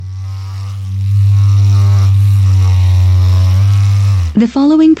The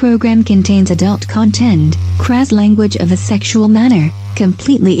following program contains adult content, crass language of a sexual manner,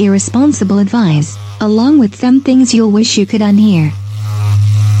 completely irresponsible advice, along with some things you'll wish you could unhear.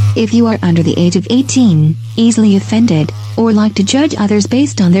 If you are under the age of 18, easily offended, or like to judge others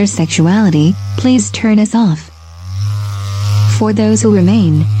based on their sexuality, please turn us off. For those who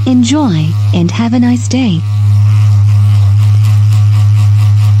remain, enjoy, and have a nice day.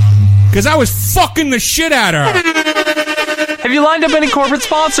 Because I was fucking the shit out of her. Have you lined up any corporate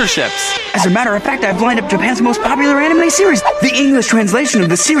sponsorships? As a matter of fact, I've lined up Japan's most popular anime series. The English translation of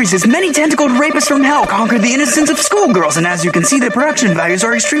the series is Many Tentacled Rapists from Hell Conquer the Innocence of Schoolgirls, and as you can see, the production values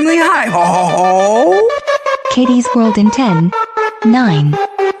are extremely high. Ho! Katie's World in 10, 9,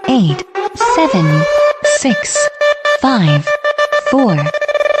 8, 7, 6, 5, 4,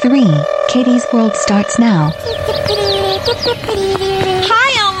 3. Katie's World starts now.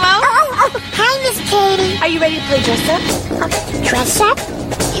 Hi, Elmo. Hi, Miss Katie. Are you ready to play dress up? Dress up?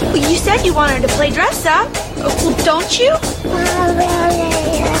 You said you wanted to play dress up. Well, don't you?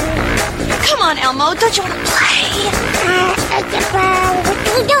 Come on, Elmo. Don't you want to play?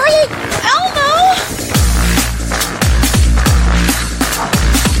 Elmo!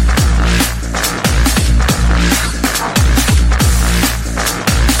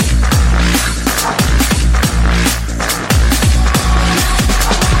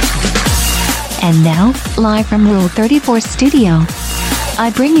 And now, live from Rule 34 Studio,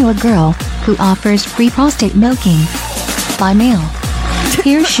 I bring you a girl who offers free prostate milking by mail.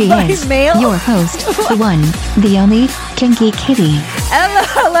 Here she is, your host, the one, the only, Kinky Kitty.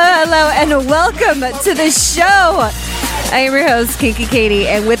 Hello, and welcome to the show. I am your host, Kinky Katie,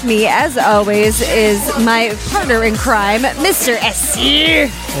 and with me, as always, is my partner in crime, Mr.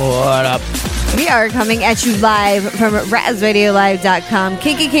 SC. What up? We are coming at you live from RazRadioLive.com,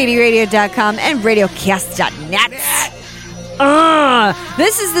 KinkyKatieRadio.com, and RadioCast.net.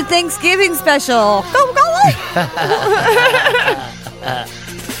 This is the Thanksgiving special. Go, go!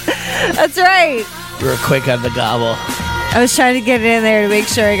 That's right. You were quick on the gobble. I was trying to get it in there to make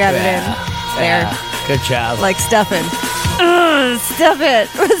sure I got it in. There. Yeah. Good job. Like stuffing. Stuff it.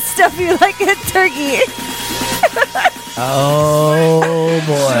 Stuff you like a turkey. Oh,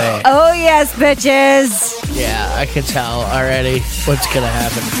 boy. Oh, yes, bitches. Yeah, I can tell already what's going to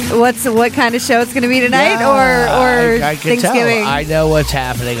happen. What kind of show it's going to be tonight, or I can Thanksgiving? tell. I know what's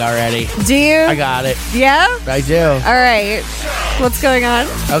happening already. Do you? I got it. Yeah? I do. All right. What's going on?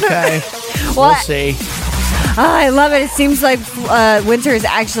 Okay. Well, we'll see. I love it. It seems like winter has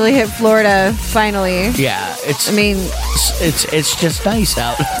actually hit Florida finally. Yeah, it's just nice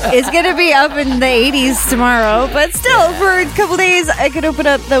out. It's gonna be up in the 80s tomorrow, but still, for a couple days, I could open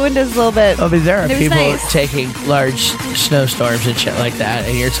up the windows a little bit. I mean, there are people nice. taking large snowstorms and shit like that,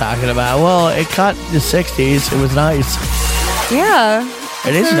 and you're talking about, well, it caught the 60s. It was nice. Yeah.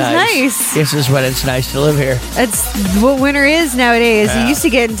 It is nice. This is when it's nice to live here. It's what winter is nowadays. Yeah. You used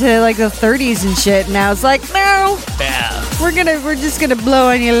to get into like the 30s and shit. Now it's like, no. Yeah. We're just gonna blow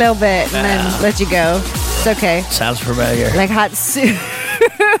on you a little bit and then let you go. It's okay. Sounds familiar. Like hot soup.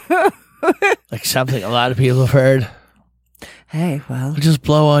 Like something a lot of people have heard. Hey, well, Just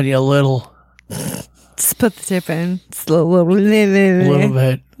blow on you a little. just put the tip in. Just a little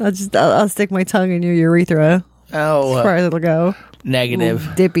bit. I'll stick my tongue in your urethra. Oh, As far as it'll go. negative.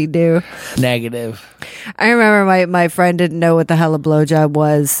 Dippy do. Negative. I remember my friend didn't know what the hell a blowjob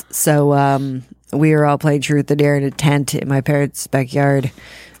was, so we were all playing truth or dare in a tent in my parents' backyard,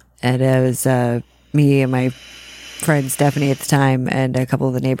 and it was me and my friend Stephanie at the time and a couple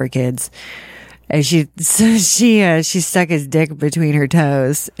of the neighbor kids. And she stuck his dick between her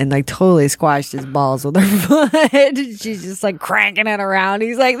toes and like totally squashed his balls with her foot. She's just like cranking it around.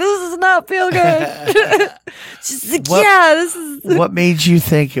 He's like, "This does not feel good." She's like, this is. What made you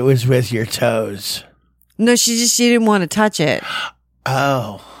think it was with your toes? No, she didn't want to touch it.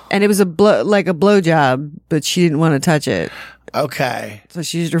 Oh, And it was a blowjob, but she didn't want to touch it. okay. So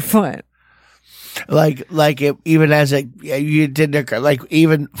she used her foot. Like it, even as you didn't like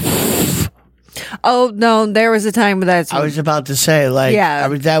even. Oh, no, there was a time when that's... I was about to say, like, Yeah. I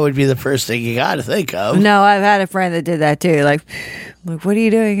mean, that would be the first thing you got to think of. No, I've had a friend that did that too. Like, what are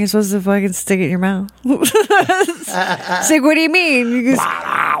you doing? You're supposed to fucking stick it in your mouth. It's like, what do you mean?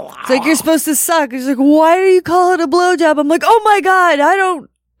 It's like, you're supposed to suck. It's like, why do you call it a blowjob? I'm like, oh my God, I don't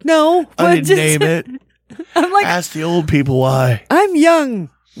know. I didn't name it. I'm like, Ask the old people why. I'm young.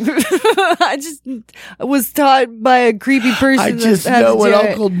 I just was taught by a creepy person. I just know what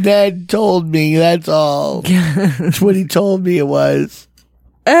Uncle Ned told me. That's all. That's what he told me it was.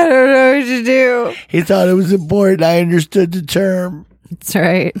 I don't know what to do. He thought it was important. I understood the term. That's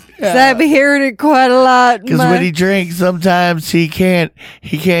right. 'Cause I've been hearing it quite a lot. Because when he drinks, sometimes he can't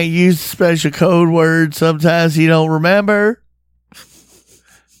use special code words. Sometimes he don't remember.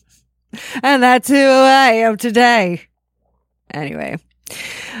 And that's who I am today. Anyway.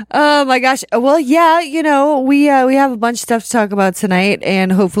 Oh my gosh. Well, yeah, we have a bunch of stuff to talk about tonight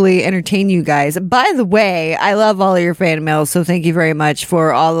and hopefully entertain you guys. By the way, I love all of your fan mail, so thank you very much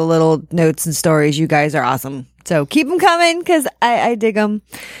for all the little notes and stories. You guys are awesome. So keep them coming because I dig them.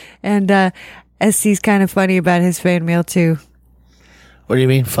 And SC's kind of funny about his fan mail too. What do you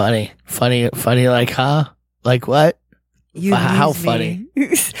mean funny? Funny like huh? Like what? You How lose funny?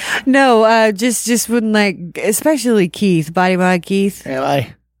 me. No, just when especially Keith, Body Mod Keith. Am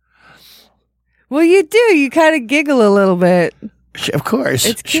I? Well, you do. You kind of giggle a little bit. Of course.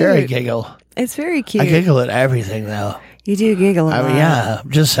 It's Sure, I cute. giggle. It's very cute. I giggle at everything, though. You do giggle a lot. I mean, yeah,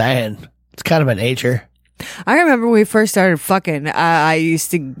 I'm just saying. It's kind of my nature. I remember when we first started fucking. I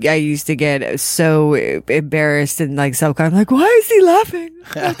used to get so embarrassed and self-conscious. I'm like, why is he laughing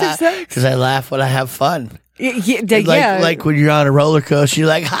after sex? Because I laugh when I have fun. Yeah. Like when you're on a roller coaster, you're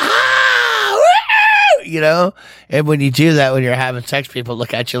like, ah, woo! And when you do that, when you're having sex, people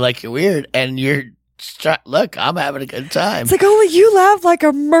look at you like you're weird, and you're look, I'm having a good time. It's like only you laugh like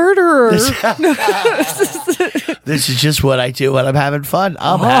a murderer. This is just what I do when I'm having fun.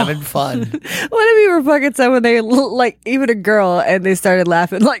 I'm having fun. What if you were fucking someone they even a girl and they started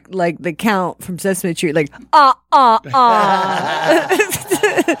laughing like the Count from Sesame Street, like 3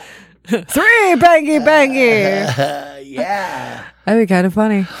 bangy bangy. Yeah, That'd be kind of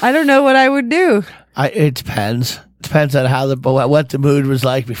funny. I don't know what I would do. It depends. Depends on what the mood was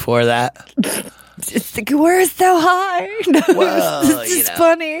like before that. Just like, we're so high. No, Well, it's just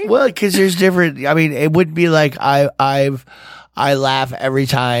funny. Well, because there's different. I mean, it wouldn't be like I laugh every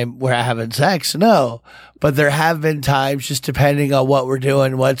time we're having sex. No, but there have been times, just depending on what we're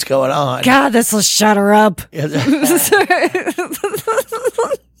doing, what's going on. God, this will shut her up.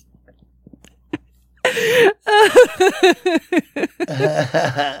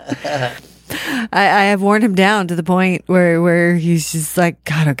 I have worn him down to the point where he's just like,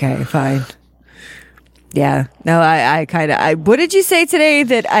 God, okay, fine. Yeah. No, I kind of, what did you say today,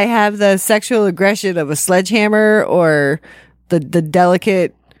 that I have the sexual aggression of a sledgehammer or the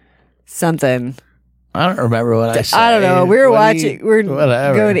delicate something? I don't remember what I said. I don't know. We're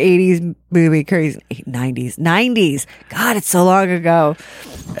whatever. going 80s movie crazy. 90s. God, it's so long ago.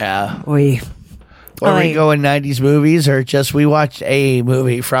 Yeah. Are we going 90s movies, or just we watched a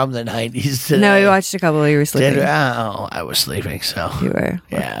movie from the 90s today? No, we watched a couple. You were sleeping. I was sleeping, so. You were.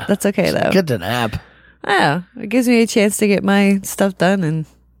 Yeah. That's okay, though. Good to nap. Oh, it gives me a chance to get my stuff done and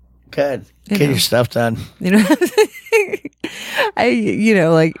Good. Get your stuff done.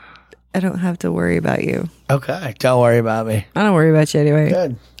 I don't have to worry about you. Okay. Don't worry about me. I don't worry about you anyway.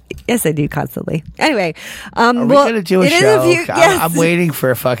 Good. Yes, I do constantly. Anyway, Are we going to do a show? Yes. I'm waiting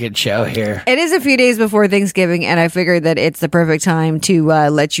for a fucking show here. It is a few days before Thanksgiving, and I figured that it's the perfect time to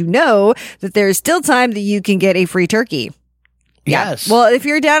let you know that there's still time that you can get a free turkey. Yes. Well, if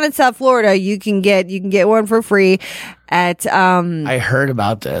you're down in South Florida, you can get one for free at I heard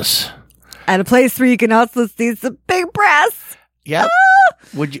about this. At a place where you can also see some big breasts. Yep.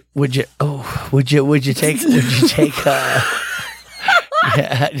 Would you take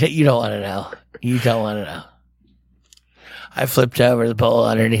yeah, you don't want to know. You don't want to know. I flipped over the bowl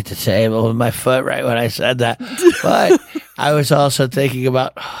underneath the table with my foot right when I said that. But I was also thinking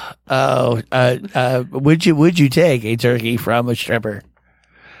about, would you take a turkey from a stripper?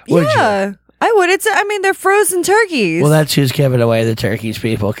 Would you? I would. They're frozen turkeys. Well, that's who's giving away the turkeys,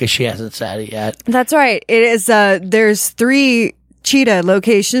 people, because she hasn't said it yet. That's right. It is. There's 3 Cheetah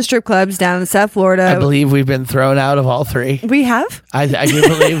location strip clubs down in South Florida. I believe we've been thrown out of all 3. We have? I do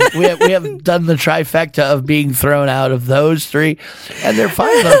believe we have done the trifecta of being thrown out of those 3, and they're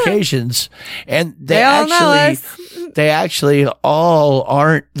fine locations. And they actually all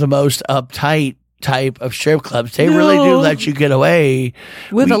aren't the most uptight type of strip clubs. They really do let you get away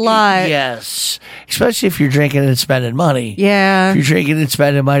with a lot. Yes, especially if you're drinking and spending money. Yeah, if you're drinking and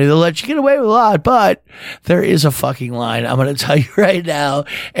spending money, they'll let you get away with a lot. But there is a fucking line, I'm going to tell you right now,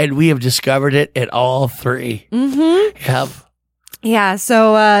 and we have discovered it at all 3. Mm-hmm. Yep. Yeah,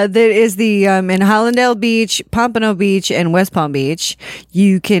 so there is the in Hollandale Beach, Pompano Beach, and West Palm Beach.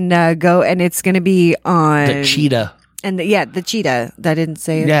 You can go, and it's going to be on the Cheetah. And the cheetah. That didn't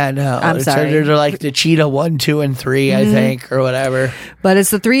say it. Yeah, no. I'm sorry. They're like the cheetah 1, 2, and 3, I think, or whatever. But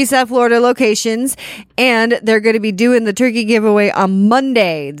it's the 3 South Florida locations, and they're going to be doing the turkey giveaway on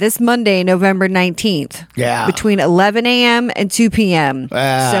this Monday, November 19th. Yeah. Between 11 a.m. and 2 p.m.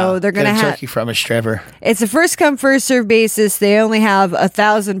 So they're going to have turkey from a stripper. It's a first come, first serve basis. They only have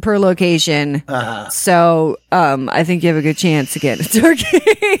 1,000 per location. So I think you have a good chance to get a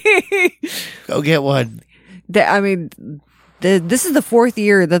turkey. Go get one. This is the 4th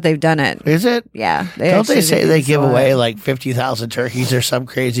year that they've done it. Is it? Yeah. Don't they say they give away like 50,000 turkeys or some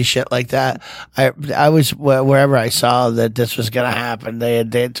crazy shit like that? I was wherever I saw that this was going to happen. They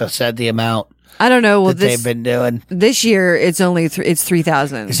just said the amount. I don't know. Well, they've been doing this year. It's only it's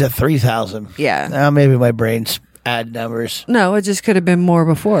 3,000. Is it 3,000? Yeah. Now maybe my brain's add numbers. No, it just could have been more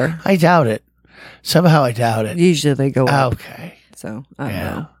before. I doubt it. Somehow I doubt it. Usually they go up. Okay. So I don't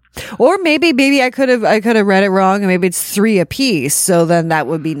know. Or maybe I could have read it wrong, and maybe it's 3 apiece. So then that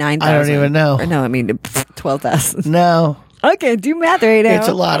would be 9,000. I don't even know. Or no, I mean 12,000. No, I can't do math right now. it's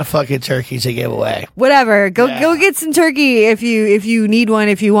a lot of fucking turkeys to give away. Whatever. Go get some turkey if you need one.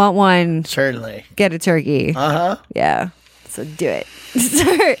 If you want one, Certainly. get a turkey. Yeah. So do it.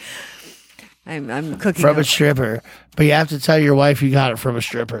 I'm cooking From a stripper, but you have to tell your wife you got it from a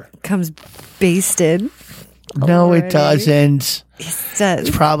stripper. Comes basted. No, already. it doesn't. It does. It's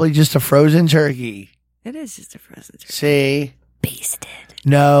probably just a frozen turkey. It is just a frozen turkey. See? Basted.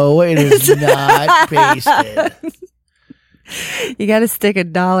 No, it is not basted. You got to stick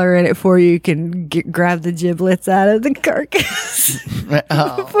 $1 in it before you can grab the giblets out of the carcass.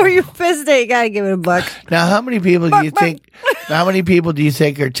 Before you fist it, you got to give it $1. Now, how many people do you think? How many people do you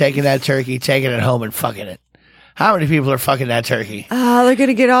think are taking that turkey, taking it home, and fucking it? How many people are fucking that turkey? Oh, they're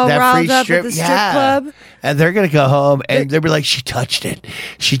gonna get all riled up at the strip club. And they're gonna go home and they'll be like, "She touched it.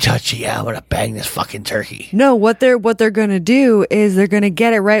 She touched it. Yeah, I'm gonna bang this fucking turkey." No, what they're gonna do is they're gonna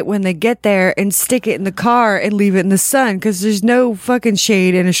get it right when they get there and stick it in the car and leave it in the sun because there's no fucking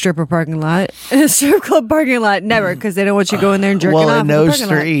shade in a stripper parking lot. In a strip club parking lot, never, because they don't want you going there and jerking off. Well, in those the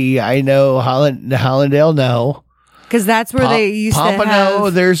 3, I know Hollandale. No. Because that's where they used to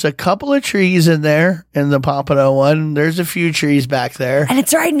have. There's a couple of trees in there in the Pompano one. There's a few trees back there. And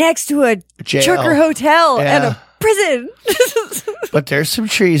it's right next to a jail. trucker hotel and a prison. But there's some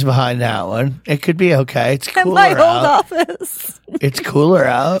trees behind that one. It could be okay. It's cooler my old out. office. It's cooler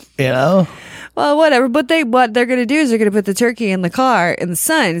out, you know? Well, whatever. But what they're going to do is they're going to put the turkey in the car in the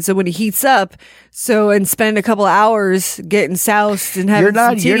sun. So when it heats up, and spend a couple hours getting soused and having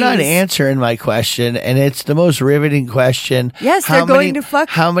You're not answering my question, and it's the most riveting question. Yes, they're going to fuck.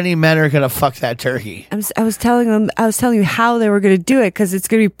 How many men are going to fuck that turkey? I was telling you how they were going to do it because it's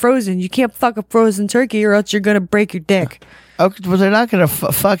going to be frozen. You can't fuck a frozen turkey or else you're going to break your dick. Okay, well, they're not going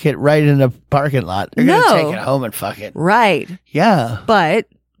to fuck it right in the parking lot. They're going to take it home and fuck it. Right. Yeah. But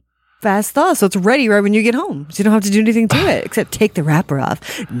fast thaw, so it's ready right when you get home. So you don't have to do anything to it except take the wrapper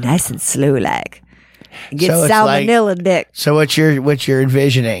off, nice and slow, like. Get salmonella dick. So what you're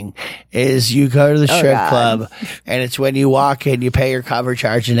envisioning is you go to the strip club, and it's when you walk in, you pay your cover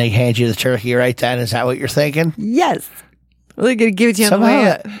charge, and they hand you the turkey right then. Is that what you're thinking? Yes. Well, they're gonna give it to you on the way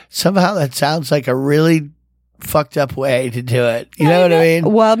up. Somehow that sounds like a really fucked up way to do it. You know what I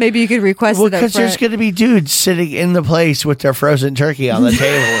mean? Well, maybe you could request it. Well, because there's going to be dudes sitting in the place with their frozen turkey on the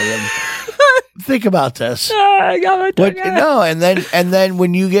table with them. Think about this. I got my turkey. No, and then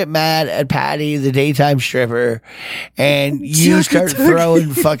when you get mad at Patty, the daytime stripper, and you start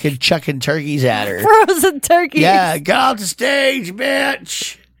throwing fucking chucking turkeys at her. Frozen turkeys. Yeah, get off the stage,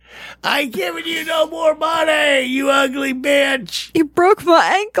 bitch. I ain't giving you no more money, you ugly bitch. You broke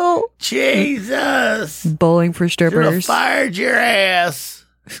my ankle. Jesus. Bowling for strippers. Should've fired your ass.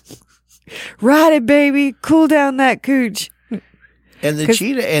 Ride it, baby. Cool down that cooch. And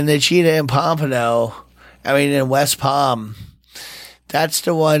the cheetah in Pompano, in West Palm, that's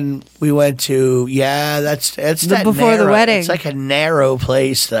the one we went to. Yeah, that's that before the wedding. It's like a narrow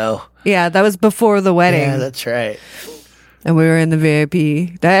place, though. Yeah, that was before the wedding. Yeah, that's right. And we were in the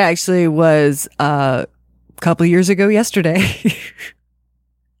VIP. That actually was a couple years ago yesterday.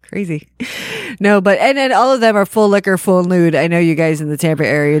 Crazy. No, and then all of them are full liquor, full nude. I know you guys in the Tampa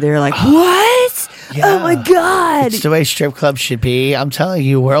area, they're like, what? Yeah. Oh my God. It's the way strip clubs should be. I'm telling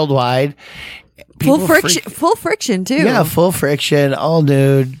you, worldwide. Full friction too. Yeah, full friction, all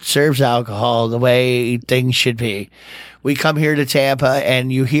nude, serves alcohol the way things should be. We come here to Tampa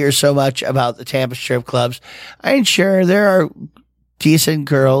and you hear so much about the Tampa strip clubs. I ain't sure there are decent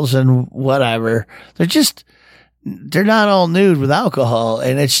girls and whatever. They're not all nude with alcohol,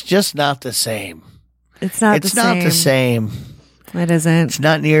 and it's just not the same. It's not the same. It isn't. It's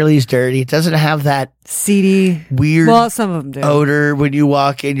not nearly as dirty. It doesn't have that seedy, weird well, some of them do. odor when you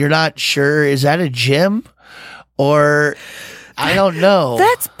walk in. You're not sure, is that a gym or I don't know.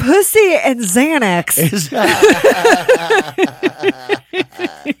 That's pussy and Xanax.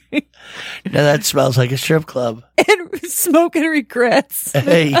 No, that smells like a strip club. And smoking regrets.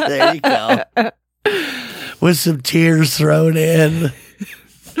 Hey, there you go. With some tears thrown in.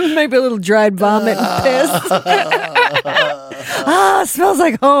 Maybe a little dried vomit and piss. Smells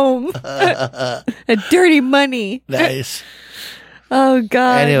like home. And dirty money. Nice. Oh,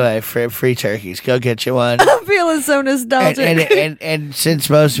 God. Anyway, free turkeys. Go get you one. I'm feeling so nostalgic. And since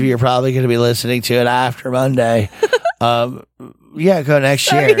most of you are probably going to be listening to it after Monday, yeah, go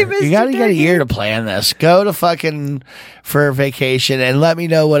next year. You got to get a year to plan this. Go to fucking for a vacation and let me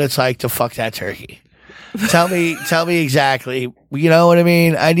know what it's like to fuck that turkey. Tell me exactly. You know what I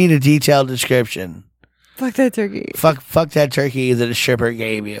mean? I need a detailed description. Fuck that turkey. Fuck that turkey that a stripper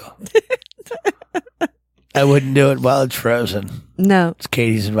gave you. I wouldn't do it while it's frozen. No. It's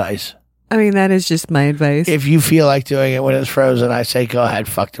Katie's advice. I mean, that is just my advice. If you feel like doing it when it's frozen, I say go ahead,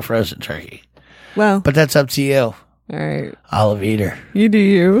 fuck the frozen turkey. Well. But that's up to you. All right. Olive eater. You do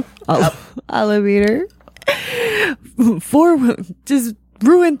you. Olive eater. Just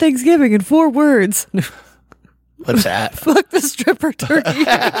ruin Thanksgiving in 4 words. What's that? Fuck the stripper turkey.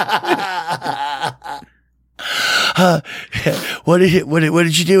 What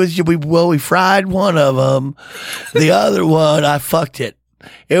did you do with you? We fried one of them. The other one, I fucked it.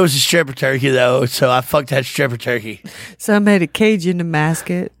 It was a stripper turkey though, so I fucked that stripper turkey. So I made a Cajun to mask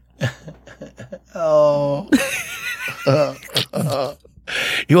it. Oh.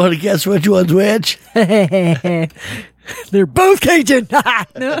 You want to guess which one's which? They're both Cajun.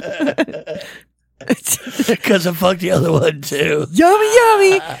 Because I fucked the other one too.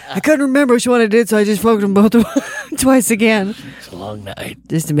 Yummy. I couldn't remember which one I did, so I just fucked them both twice again. It's a long night.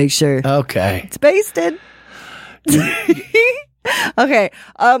 Just to make sure. Okay. It's basted. Okay.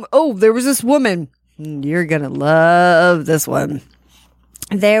 There was this woman. You're going to love this one.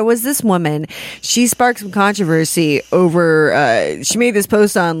 There was this woman. She sparked some controversy over, she made this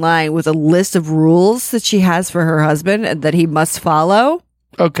post online with a list of rules that she has for her husband and that he must follow.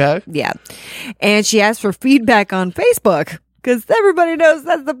 Okay. Yeah. And she asked for feedback on Facebook because everybody knows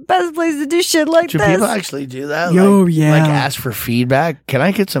that's the best place to do shit like do this. Do people actually do that? Yeah. Like ask for feedback? Can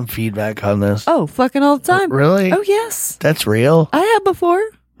I get some feedback on this? Oh, fucking all the time. Really? Oh, yes. That's real? I have before.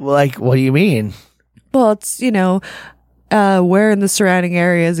 Like, what do you mean? Well, it's, where in the surrounding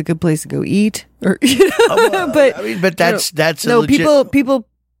area is a good place to go eat, or but that's no legit. people.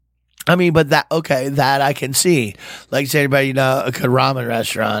 I mean, but that I can see. Like, say anybody a good ramen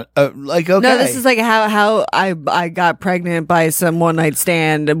restaurant. Okay. No, this is like how I got pregnant by some one night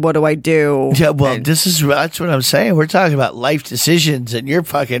stand, and what do I do? Yeah, well, that's what I'm saying. We're talking about life decisions, and you're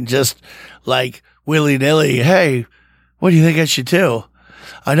fucking just like willy nilly. Hey, what do you think I should do?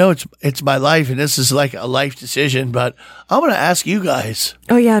 I know it's my life, and this is like a life decision, but I'm going to ask you guys.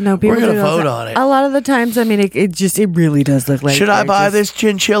 Oh yeah, no, people we're going to do vote on it. A lot of the times, I mean, it really does look like. Should I buy this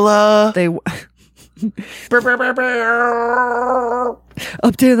chinchilla? They up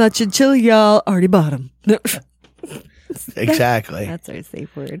to that chinchilla, y'all already bought them. Exactly. That's our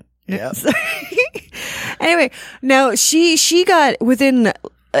safe word. Yeah. Anyway, now she got within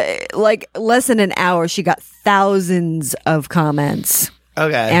like less than an hour, she got thousands of comments.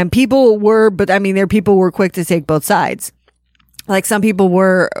 Okay. And people were quick to take both sides. Like some people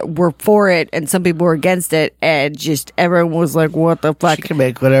were for it and some people were against it, and just everyone was like, what the fuck? She can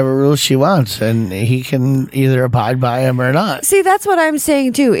make whatever rules she wants, and he can either abide by them or not. See, that's what I'm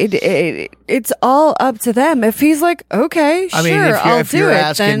saying too. It's all up to them. If he's like, okay, I mean, sure, if you're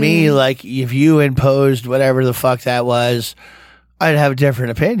asking me, like, if you imposed whatever the fuck that was, I'd have a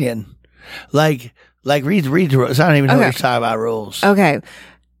different opinion. Like read the rules. I don't even know what you're talking about rules. Okay.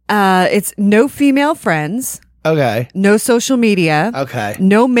 It's no female friends. Okay. No social media. Okay.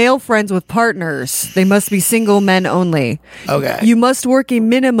 No male friends with partners. They must be single men only. Okay. You must work a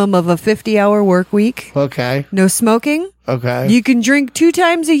minimum of a 50-hour work week. Okay. No smoking. Okay. You can drink 2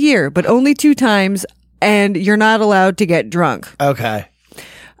 times a year, but only 2 times, and you're not allowed to get drunk. Okay.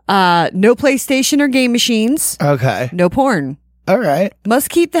 No PlayStation or game machines. Okay. No porn. All right. Must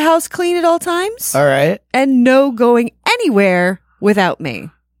keep the house clean at all times. All right. And no going anywhere without me.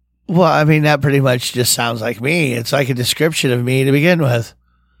 Well, I mean, that pretty much just sounds like me. It's like a description of me to begin with.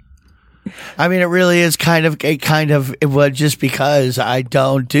 I mean, it really is it was just because I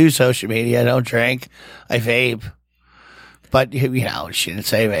don't do social media. I don't drink. I vape. But, she didn't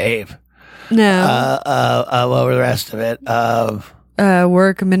say vape. No. What were the rest of it? I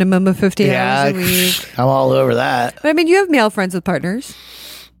work a minimum of 50 hours a week. I'm all over that. But I mean, you have male friends with partners.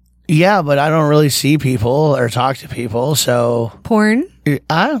 Yeah, but I don't really see people or talk to people, so Porn?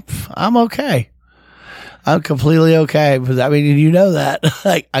 I'm okay. I'm completely okay. But I mean, you know that.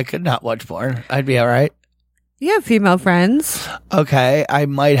 Like, I could not watch porn. I'd be all right. You have female friends. Okay, I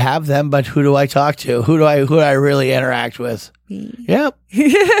might have them, but who do I talk to? Who do I really interact with? Yep.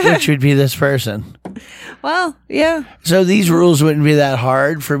 Which would be this person. Well, yeah. So these rules wouldn't be that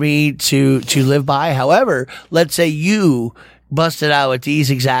hard for me to live by. However, let's say you busted out with these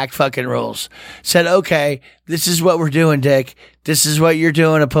exact fucking rules. Said, okay, this is what we're doing, Dick. This is what you're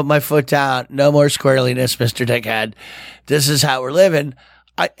doing to put my foot down. No more squirreliness, Mr. Dickhead. This is how we're living.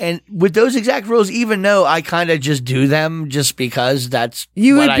 And with those exact rules, even though I kind of just do them just because that's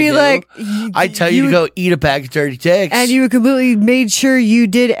you what would be I do, like, I tell you to go eat a bag of dirty dicks, and you completely made sure you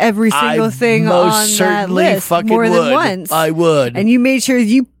did every single thing on that list more than once. I would, and you made sure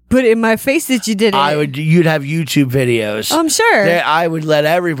you put it in my face that you did it. You'd have YouTube videos. I'm sure. I would let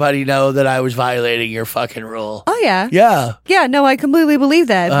everybody know that I was violating your fucking rule. Oh yeah, yeah. No, I completely believe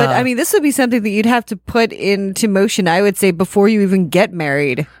that. But I mean, this would be something that you'd have to put into motion. I would say before you even get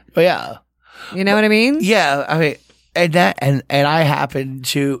married. Oh yeah, you know what I mean? Yeah, I mean, and I happen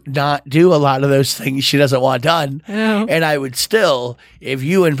to not do a lot of those things she doesn't want done, and I would still, if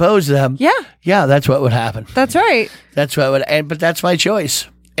you impose them, yeah, that's what would happen. That's right. That's what would, but that's my choice.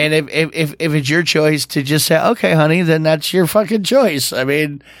 And if it's your choice to just say, okay, honey, then that's your fucking choice. I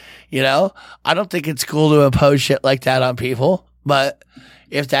mean, you know, I don't think it's cool to impose shit like that on people, but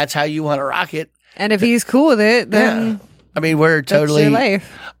if that's how you want to rock it, and if he's cool with it, then I mean, we're totally. That's your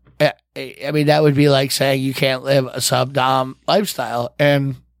life. I mean, that would be like saying you can't live a sub-dom lifestyle.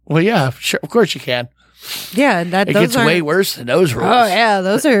 And, well, yeah, sure, of course you can. Yeah, it gets way worse than those rules. Oh, yeah,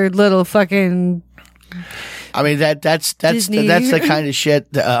 those are little fucking... I mean, that's the kind of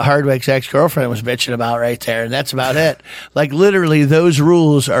shit that Hardwick's ex-girlfriend was bitching about right there, and that's about it. Like, literally, those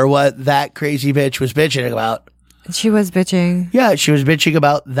rules are what that crazy bitch was bitching about. She was bitching. Yeah, she was bitching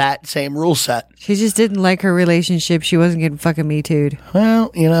about that same rule set. She just didn't like her relationship. She wasn't getting fucking Me Too'd.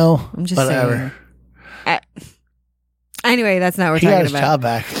 Well, you know, I'm just whatever. Saying. Anyway, that's not what we're talking talking about. He got his job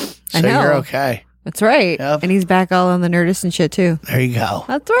back. So I know. You're okay. That's right. Yep. And he's back all on the Nerdist and shit, too. There you go.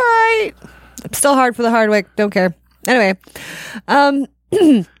 That's right. It's still hard for the Hardwick. Don't care. Anyway.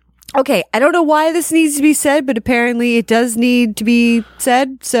 Okay, I don't know why this needs to be said, but apparently it does need to be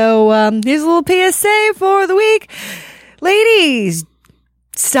said. So here's a little PSA for the week. Ladies,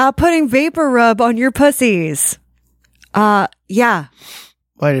 stop putting vapor rub on your pussies. Yeah.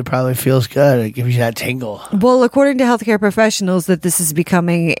 Well, it probably feels good. It gives you that tingle. Well, according to healthcare professionals, that this is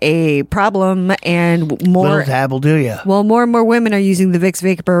becoming a problem, and more little dab will do you. Well, more and more women are using the Vicks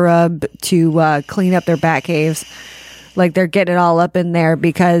Vapor Rub to clean up their back caves. Like, they're getting it all up in there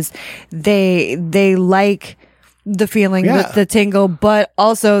because they like the feeling, the tingle, but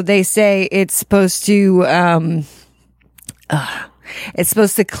also they say it's supposed to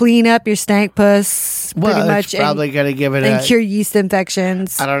clean up your stank puss pretty much. It's probably going to give it and cure yeast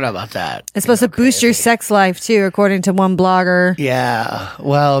infections. I don't know about that. It's supposed to boost your sex life too, according to one blogger. Yeah.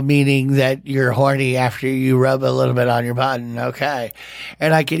 Well, meaning that you're horny after you rub a little bit on your button. Okay.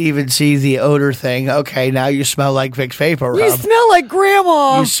 And I could even see the odor thing. Okay. Now you smell like Vicks Vapor Rub. You smell like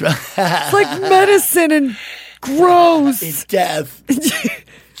grandma. It's like medicine and gross. It's death.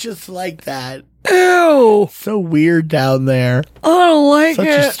 Just like that. Ew. So weird down there. I don't like Such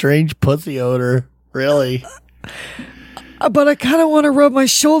a strange pussy odor. Really. But I kind of want to rub my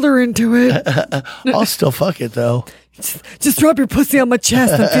shoulder into it. I'll still fuck it, though. Just rub your pussy on my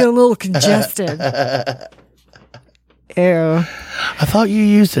chest. I'm feeling a little congested. Ew. I thought you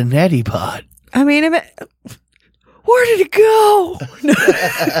used a neti pot. I mean, where did it go?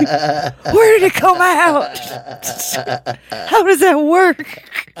 Where did it come out? How does that work?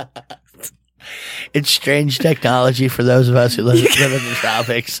 It's strange technology for those of us who live in the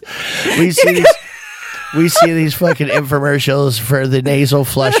tropics. We see these fucking infomercials for the nasal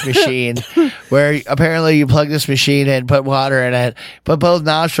flush machine, where apparently you plug this machine in, put water in it, put both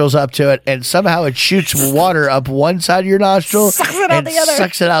nostrils up to it, and somehow it shoots water up one side of your nostril sucks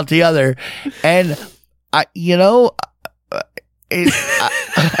it out the other. And I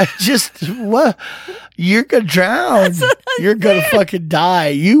just what? You're gonna drown. You're gonna fucking die.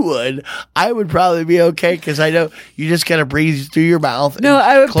 You would. I would probably be okay because I know you just gotta breathe through your mouth. No,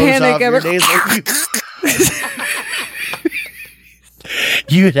 I would panic.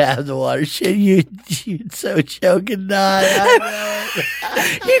 You'd have the water shit. You'd so choke and die.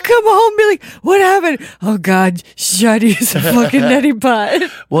 You come home and be like, what happened? Oh, God, she's trying to use a fucking neti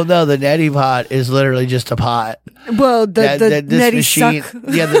pot. Well, no, the neti pot is literally just a pot. Well, the neti machine, suck.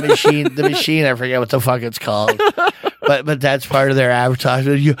 yeah, the machine. I forget what the fuck it's called, but that's part of their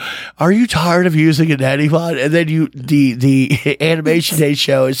advertisement. Are you tired of using a neti pot? And then the Animation Day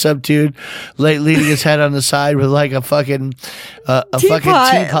show is some dude leaning his head on the side with like a fucking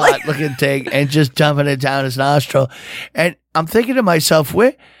teapot looking thing and just dumping it down his nostril. And I'm thinking to myself,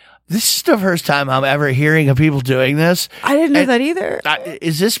 this is the first time I'm ever hearing of people doing this. I didn't know that either.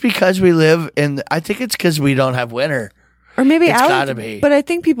 Is this because we live in? I think it's because we don't have winter. Or maybe it's gotta be. But I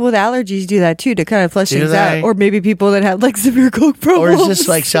think people with allergies do that too to kind of flush things out. Or maybe people that have like severe coke problems. Or is this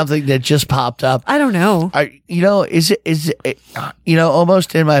like something that just popped up? I don't know. Is it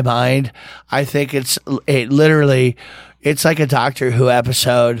almost in my mind, I think it's like a Doctor Who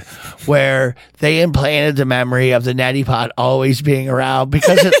episode where they implanted the memory of the neti pot always being around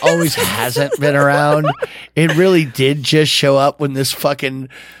because it always hasn't been around. It really did just show up when this fucking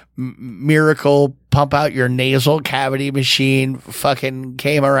miracle pump out your nasal cavity machine fucking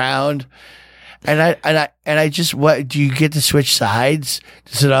came around. And I just, what do you get to switch sides?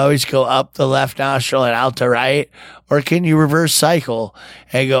 Does it always go up the left nostril and out the right? Or can you reverse cycle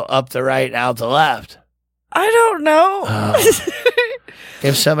and go up the right and out the left? I don't know.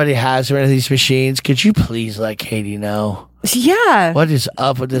 If somebody has one of these machines, could you please let Katie know? Yeah. What is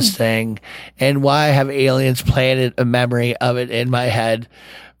up with this thing? And why have aliens planted a memory of it in my head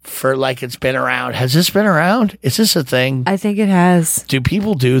for like it's been around? Has this been around? Is this a thing? I think it has. Do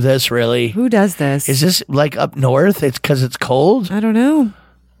people do this really? Who does this? Is this like up north? It's because it's cold? I don't know.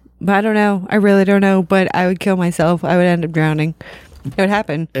 I don't know. I really don't know. But I would kill myself. I would end up drowning. It would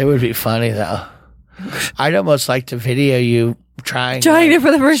happen. It would be funny though. I'd almost like to video you trying it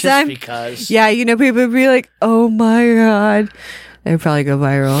for the first time. Because people would be like, "Oh my God," it would probably go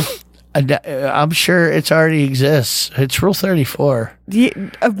viral. I'm sure it already exists. It's Rule 34.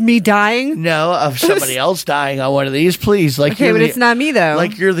 Of me dying? No, of somebody else dying on one of these. Please, okay, but it's not me though.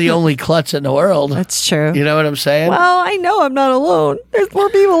 Like you're the only klutz in the world. That's true. You know what I'm saying? Well, I know I'm not alone. There's more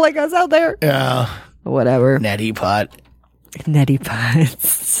people like us out there. Yeah. Whatever. Neti pot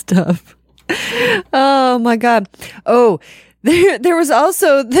stuff. Oh my God. Oh, there was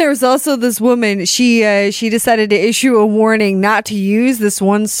also this woman. She decided to issue a warning not to use this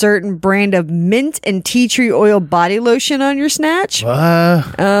one certain brand of mint and tea tree oil body lotion on your snatch.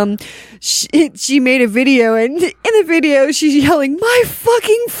 She made a video, and in the video she's yelling, "My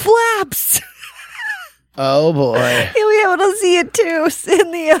fucking flaps!" Oh boy. You'll be able to see it too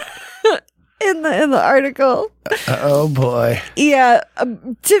in the in the article. Oh boy. Yeah,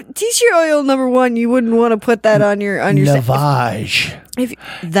 tea tree oil, number one, you wouldn't want to put that on your Navage. If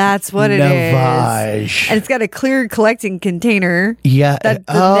that's what it is, and it's got a clear collecting container. Yeah.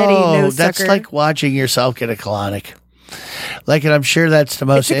 That's sucker. Like watching yourself get a colonic. Like, and I'm sure that's the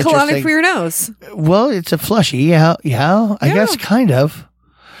most interesting. It's a colonic for your nose. Well, it's a flushy. Yeah. I guess kind of.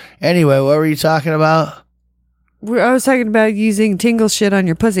 Anyway, what were you talking about? I was talking about using tingle shit on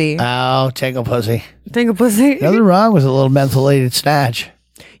your pussy. Oh, tingle pussy. Tingle pussy. Nothing wrong with a little mentholated snatch.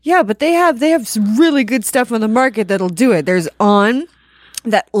 Yeah, but they have some really good stuff on the market that'll do it. There's On,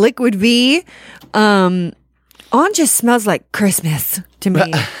 that Liquid V. On just smells like Christmas to me.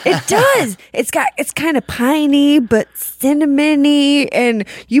 It does. It's kind of piney but cinnamony, and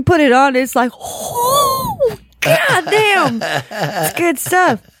you put it on, it's like, oh, goddamn. It's good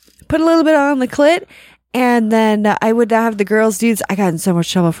stuff. Put a little bit on the clit. And then I would have the girls do this. I got in so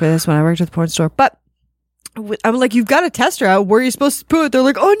much trouble for this when I worked at the porn store. But I'm like, you've got to test her out. Where are you supposed to put it? They're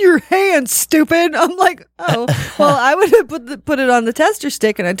like, on your hands, stupid. I'm like, oh. Well, I would have put it on the tester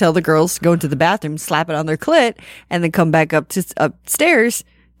stick, and I'd tell the girls to go into the bathroom, slap it on their clit, and then come back upstairs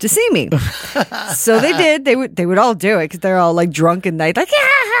to see me. So they did. They would all do it because they're all like drunk and night, like,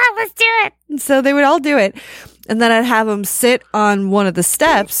 yeah, let's do it. And so they would all do it. And then I'd have them sit on one of the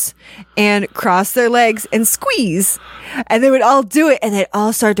steps and cross their legs and squeeze. And they would all do it. And they'd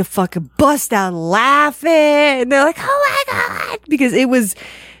all start to fucking bust out laughing. And they're like, oh my God. Because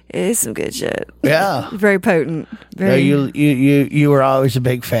it's some good shit. Yeah. Very potent. You were always a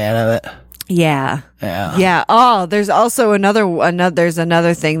big fan of it. Yeah. Yeah. Yeah. Oh, there's also another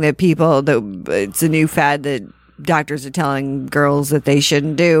thing that it's a new fad that doctors are telling girls that they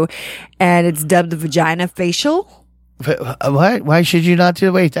shouldn't do, and it's dubbed the vagina facial. What? Why should you not do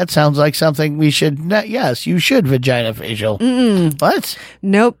it? Wait, that sounds like something we should not. Yes, you should vagina facial. Mm-mm. What?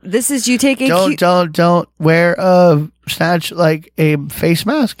 Nope. This is you take a don't wear a snatch like a face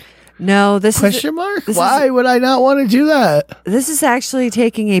mask. No, this Question mark? Why would I not want to do that? This is actually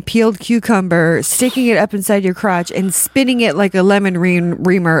taking a peeled cucumber, sticking it up inside your crotch, and spinning it like a lemon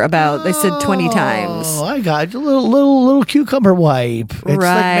reamer about, they said 20 times. Oh, I got a little cucumber wipe. It's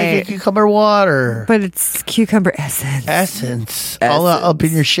like making cucumber water. But it's cucumber essence. All up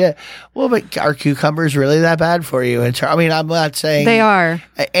in your shit. Well, but are cucumbers really that bad for you? I mean, I'm not saying they are.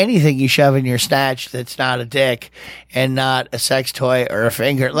 Anything you shove in your snatch that's not a dick and not a sex toy or a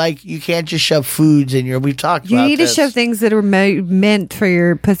finger. Like, you can't just shove foods in your... We've talked about this. You need to shove things that are meant for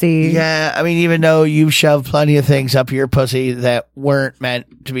your pussy. Yeah, I mean, even though you've shoved plenty of things up your pussy that weren't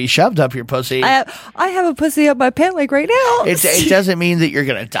meant to be shoved up your pussy. I have a pussy up my pant leg right now. It doesn't mean that you're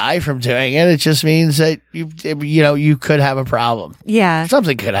going to die from doing it. It just means that you could have a problem. Yeah.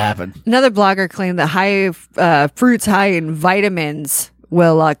 Something could happen. Another blogger claimed that fruits high in vitamins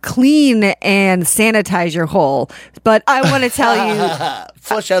will clean and sanitize your hole. But I want to tell you...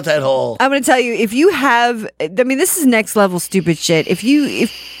 Flush out that hole. I'm going to tell you, if you have... I mean, this is next level stupid shit. We've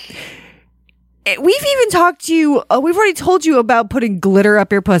even talked to you... we've already told you about putting glitter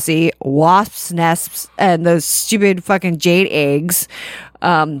up your pussy, wasps' nests, and those stupid fucking jade eggs.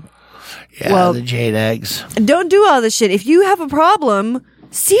 The jade eggs. Don't do all this shit. If you have a problem,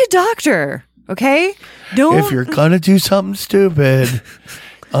 see a doctor. Okay? If you're gonna do something stupid,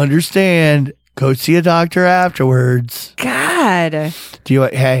 understand. Go see a doctor afterwards. God.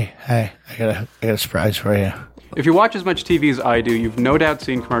 Hey, I got a surprise for you. If you watch as much TV as I do, you've no doubt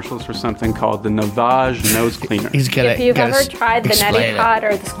seen commercials for something called the Navage nose cleaner. If you've ever tried the neti pot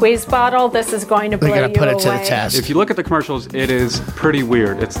or the squeeze bottle, this is going to blow you away. Put it to the test. If you look at the commercials, it is pretty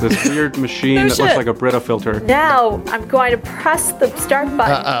weird. It's this weird machine that looks like a Brita filter. Now I'm going to press the start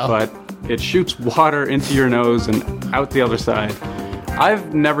button. But it shoots water into your nose and out the other side.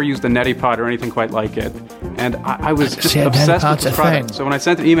 I've never used a neti pot or anything quite like it, and I was just obsessed with the product. So when I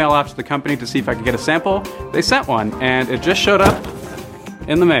sent an email off to the company to see if I could get a sample, they sent one, and it just showed up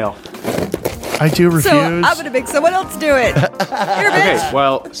in the mail. I do refuse. So I'm going to make someone else do it. Here, bitch. Okay,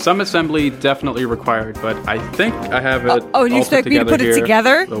 well, some assembly definitely required, but I think I have it Oh, you expect me to put it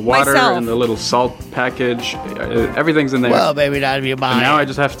together? The water myself. and the little salt package, everything's in there. Well, maybe not if you buy and now I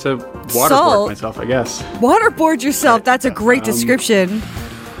just have to waterboard myself, I guess. Waterboard yourself. That's a great description.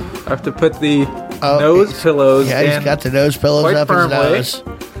 I have to put the nose pillows in. Yeah, he's got the nose pillows up firmly. his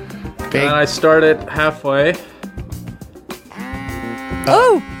nose. And I start it halfway.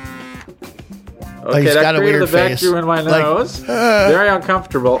 Oh! Okay, he's that got a created weird a vacuum face. in my nose. Very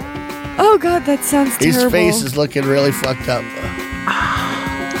uncomfortable. Oh, God, that sounds terrible. His face is looking really fucked up.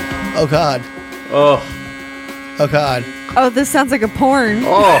 Oh, God. Oh. Oh, God. Oh, this sounds like a porn.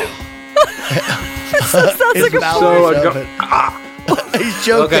 Oh. This sounds like a porn. He's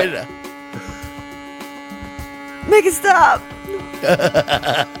joking. Okay. Make it stop.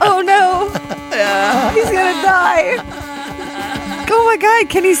 Oh, no. He's going to die. Oh, my God.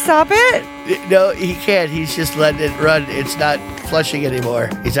 Can he stop it? No, he can't. He's just letting it run. It's not flushing anymore.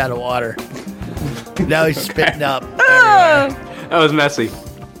 He's out of water. Now he's spitting up. That was messy.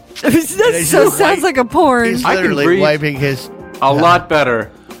 That so sounds like a porn. He's I can literally breathe wiping his... a lot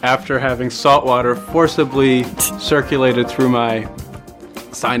better after having salt water forcibly circulated through my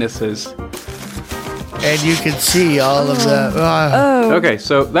sinuses. And you can see all of the... Okay,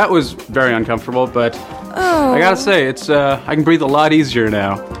 so that was very uncomfortable, but I gotta say, it's I can breathe a lot easier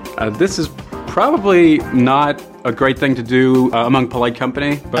now. This is probably not a great thing to do among polite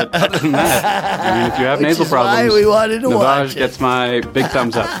company, but other than that, I mean, if you have nasal problems, why we wanted to watch Navage gets my big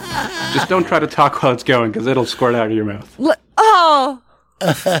thumbs up. Just don't try to talk while it's going, because it'll squirt out of your mouth. Oh!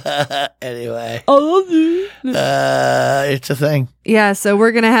 Anyway. I love you. It's a thing. Yeah, so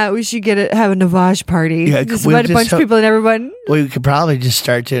we should have a Navage party. Yeah, just invite a bunch of people and everyone. We could probably just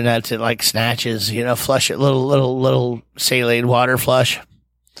start doing that to like snatches, flush it, little saline water flush.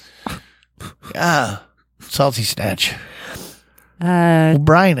 Salty snatch. We'll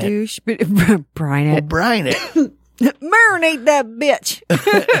brine it. Brine it. We'll brine it. Marinate that bitch.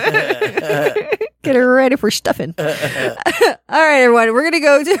 Get her ready for stuffing. All right, everyone. We're going to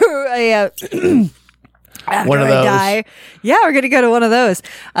go to a... one of those. Yeah, we're going to go to one of those.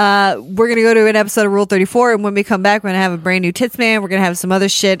 We're going to go to an episode of Rule 34, and when we come back, we're going to have a brand new Tits Man. We're going to have some other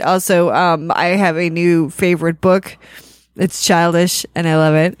shit. Also, I have a new favorite book. It's childish, and I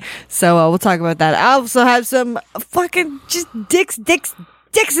love it. So we'll talk about that. I also have some fucking just dicks,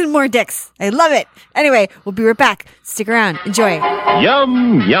 and more dicks. I love it. Anyway, we'll be right back. Stick around. Enjoy.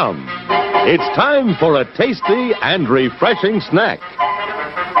 Yum, yum. It's time for a tasty and refreshing snack.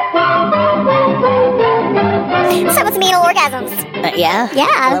 So what's the mean old workout orgasms. Yeah?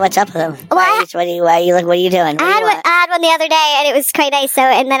 Yeah. Well, what's up with them? Well, what are you doing? I had one the other day, and it was quite nice. So,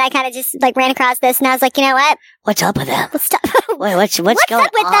 and then I kind of just like ran across this, and I was like, you know what? What's up with them? Wait, what's going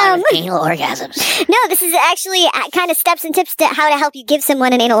up with on them? with anal orgasms? No, this is actually kind of steps and tips to how to help you give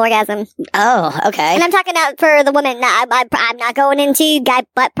someone an anal orgasm. Oh, okay. And I'm talking out for the woman. I'm not going into guy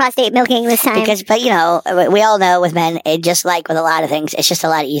butt prostate milking this time. But you know, we all know with men, just like with a lot of things, it's just a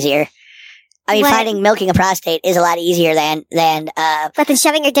lot easier. I mean, finding milking a prostate is a lot easier than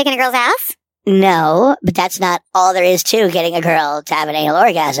shoving your dick in a girl's ass? No, but that's not all there is to getting a girl to have an anal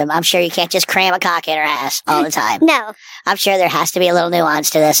orgasm. I'm sure you can't just cram a cock in her ass all the time. No. I'm sure there has to be a little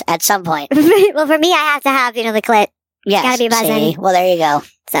nuance to this at some point. Well, for me, I have to have, the clit. Yes. Gotta be buzzing. See? Well, there you go.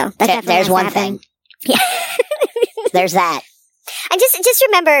 So, there's one thing. Yeah. There's that. And just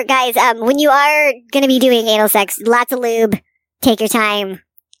remember, guys, when you are gonna be doing anal sex, lots of lube, take your time,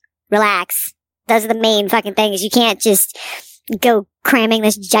 relax. Those are the main fucking things. You can't just go cramming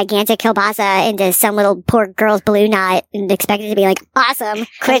this gigantic kielbasa into some little poor girl's balloon knot and expect it to be like awesome.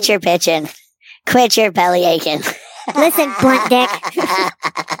 Quit your pitching. Quit your belly aching. Listen, blunt dick.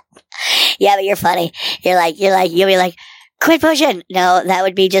 Yeah, but you're funny. You'll be like, quit pushing. No, that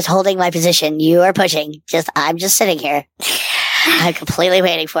would be just holding my position. You are pushing. I'm just sitting here. I'm completely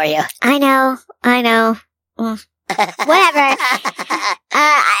waiting for you. I know. Whatever.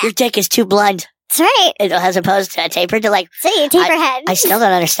 Your dick is too blunt. That's right. As opposed to tapered to taper head. I still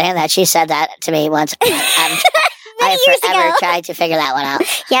don't understand that. She said that to me once. I have forever tried to figure that one out.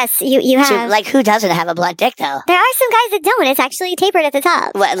 Yes, you have. So, who doesn't have a blunt dick, though? There are some guys that don't. It's actually tapered at the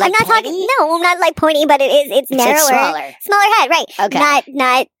top. What, like I'm not pointy? talking. No, I'm not like pointy, but it's narrower. It's smaller. Smaller head, right? Okay.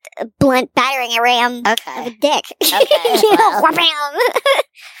 Not blunt battering a ram of a dick. Okay. Wham!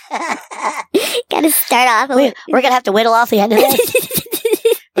 Gotta start off. We're gonna have to whittle off the end of this.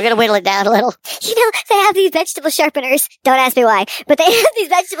 We're going to whittle it down a little. They have these vegetable sharpeners. Don't ask me why. But they have these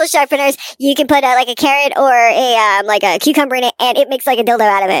vegetable sharpeners. You can put a carrot or a cucumber in it, and it makes a dildo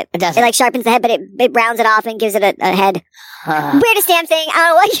out of it. It doesn't. It sharpens the head, but it rounds it off and gives it a head. Weirdest damn thing. I don't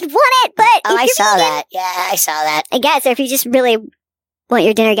know why you'd want it, but... Oh, I saw that. Yeah, I saw that. I guess, or if you just really want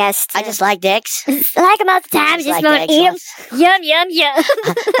your dinner guests. I just like dicks. I like them all the time. Just want to eat them. Yum, yum, yum.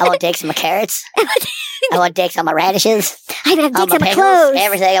 I want dicks on my carrots. I want dicks on my radishes. I have dicks on my pickles, clothes.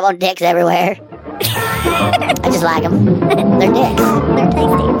 Everything. I want dicks everywhere. I just like them. They're dicks. They're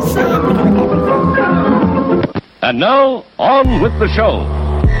tasty. And now, on with the show.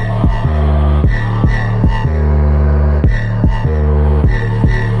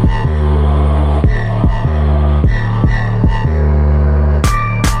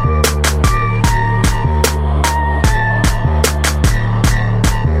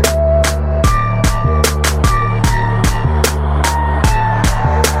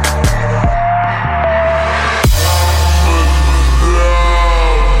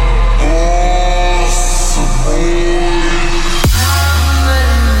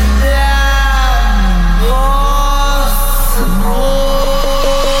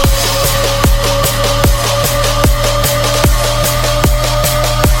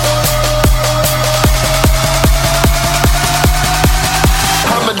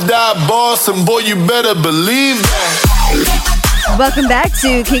 And boy, you better believe that. Welcome back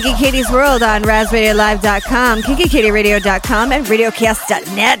to Kinky Katie's World on RazRadioLive.com, KinkyKatieRadio.com, and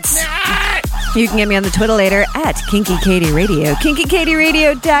RadioCast.net. You can get me on the Twitter later at Kinky Katie Radio,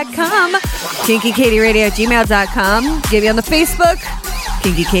 KinkyKatieRadio.com, KinkyKatieRadio@gmail.com. Get me on the Facebook,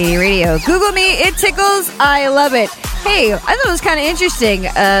 Kinky Katie Radio. Google me, it tickles, I love it. Hey, I thought it was kind of interesting.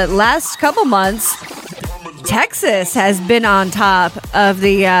 Last couple months, Texas has been on top of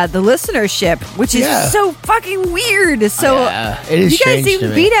the listenership, which is so fucking weird. So it is. You guys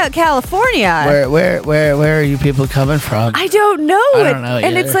even beat out California. Where are you people coming from? I don't know. I don't know and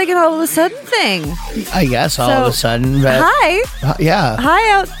either. it's like an all of a sudden thing. I guess all of a sudden. But hi. Yeah.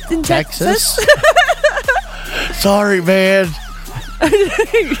 Hi out in Texas. Sorry, man.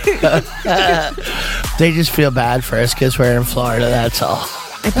 They just feel bad for us because we're in Florida. That's all.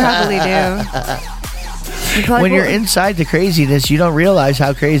 I probably do. When you're inside the craziness, you don't realize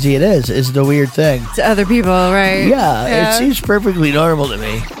how crazy it is the weird thing. To other people, right? Yeah, it seems perfectly normal to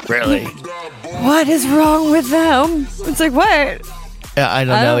me. Really. What is wrong with them? It's like, what? Yeah, I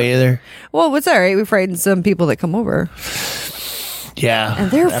don't know either. Well, it's all right. We frighten some people that come over. Yeah.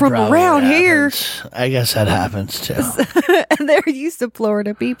 And they're from around here. I guess that happens too. And they're used to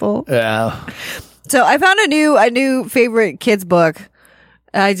Florida people. Yeah. So I found a new favorite kids book.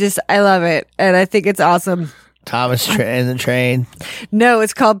 I love it, and I think it's awesome. Thomas and the Train. No,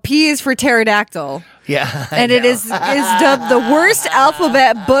 it's called P is for Pterodactyl. Yeah. And it is dubbed the worst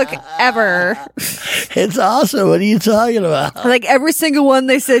alphabet book ever. It's awesome. What are you talking about? Like every single one,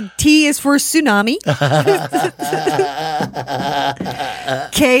 they said T is for tsunami.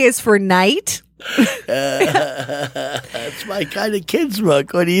 K is for night. That's my kind of kids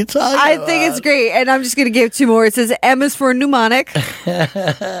book. What are you talking about? I think it's great. And I'm just going to give 2 more. It says M is for mnemonic.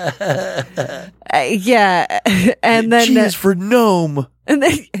 Yeah. And then G is for gnome. And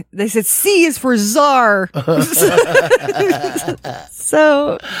they said C is for czar.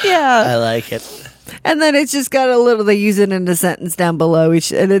 So, yeah. I like it. And then it's just got a little, they use it in a sentence down below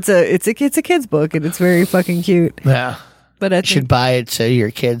each, and it's a kid's book, and it's very fucking cute. Yeah. But I you should buy it so your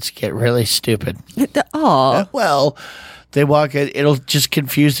kids get really stupid. Oh. Well, they walk in, it'll just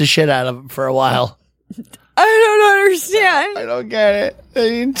confuse the shit out of them for a while. I don't understand. I don't get it. They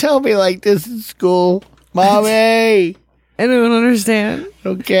didn't tell me like this in school. Mommy. I don't understand. I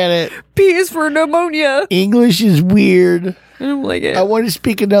don't get it. P is for pneumonia. English is weird. I don't like it. I want to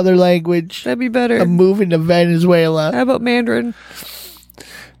speak another language. That'd be better. I'm moving to Venezuela. How about Mandarin?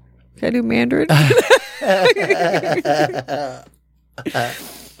 Can I do Mandarin?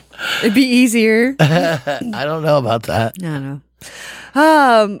 It'd be easier. I don't know about that. I don't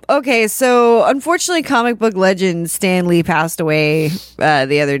know. Okay, so unfortunately, comic book legend Stan Lee passed away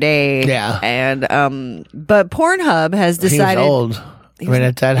the other day. Yeah. And but Pornhub has decided he was old. I mean,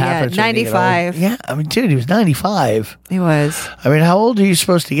 that happens. 95. Yeah, I mean, dude, he was 95. He was. I mean, how old are you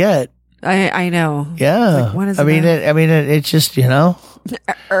supposed to get? I know. Yeah. Like, when is it's just, you know,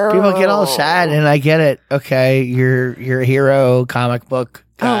 people get all sad, and I get it. Okay, you're a hero, comic book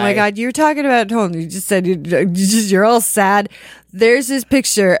guy. Oh my God, you're talking about tone. You just said you're all sad. There's this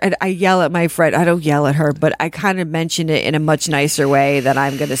picture, and I yell at my friend. I don't yell at her, but I kind of mentioned it in a much nicer way than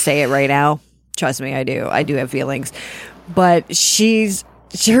I'm going to say it right now. Trust me, I do. I do have feelings. But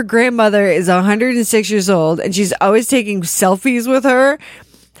her grandmother is 106 years old, and she's always taking selfies with her.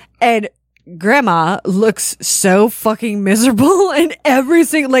 And Grandma looks so fucking miserable, and every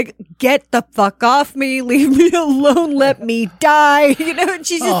single, like, get the fuck off me, leave me alone, let me die, you know. And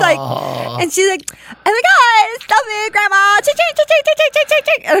she's just like, and she's like, oh my God, stop it, Grandma, tick, tick, tick, tick, tick, tick, tick,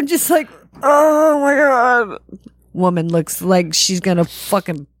 tick. And I'm just like, oh my God, woman looks like she's gonna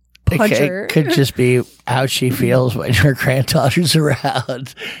fucking punch her. It could just be how she feels when her granddaughter's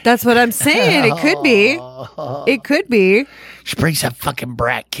around. That's what I'm saying. It could be. It could be. She brings that fucking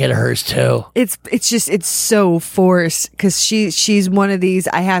brat kid of hers too. It's so forced because she's one of these.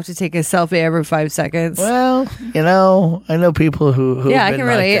 I have to take a selfie every 5 seconds. Well, you know, I know people who yeah, have I been can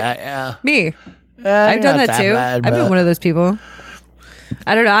relate. like that. Yeah, me. I've done that too. Bad, I've been one of those people.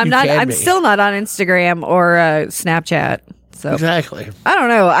 I don't know. I'm still not on Instagram or Snapchat. So exactly. I don't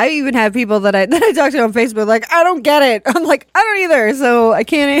know. I even have people that I talk to on Facebook like, I don't get it. I'm like, I don't either. So I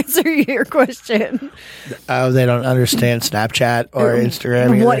can't answer your question. Oh, they don't understand Snapchat or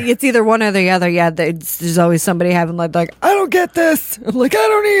Instagram either? It's either one or the other. Yeah, there's always somebody having like, I don't get this. I'm like, I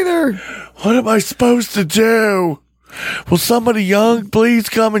don't either. What am I supposed to do? Will somebody young please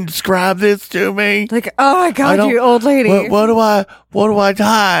come and describe this to me? Like, oh my God, you old lady. What do I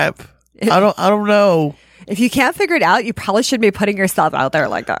type? I don't know. If you can't figure it out, you probably shouldn't be putting yourself out there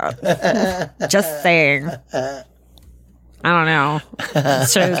like that. Just saying. I don't know.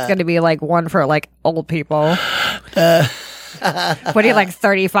 So it's going to be like one for like old people. What are you, like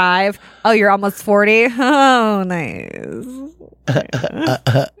 35? Oh, you're almost 40? Oh, nice.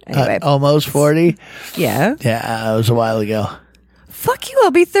 Anyway. Almost 40? Yeah. Yeah, that was a while ago. Fuck you.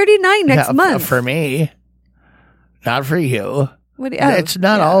 I'll be 39 next month. For me. Not for you. Oh, it's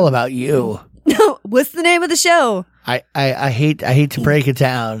not all about you. No, what's the name of the show? I hate to break it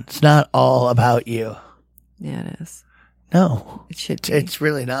down. It's not all about you. Yeah, it is. No, it should be. It's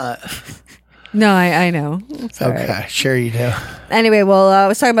really not. No, I know. Okay, right. Sure you do. Anyway, well, I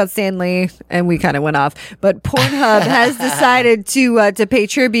was talking about Stan Lee, and we kind of went off. But Pornhub has decided to pay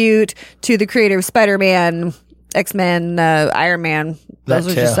tribute to the creator of Spider-Man, X-Men, Iron Man. Those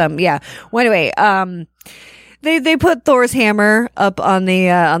are just some. Yeah. Well, anyway, They put Thor's hammer up on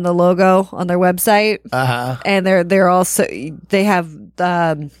the logo on their website, and they're also they have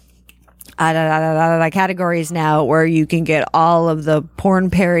categories now where you can get all of the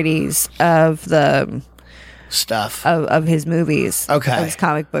porn parodies of the stuff of his movies, of his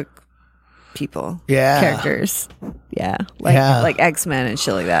comic book characters, like X-Men and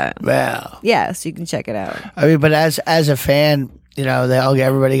shit like that. Wow, yeah, so you can check it out. I mean, but as a fan, you know,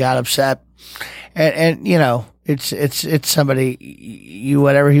 everybody got upset, and you know. It's somebody you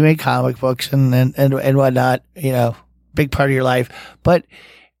make comic books and whatnot, you know, big part of your life. But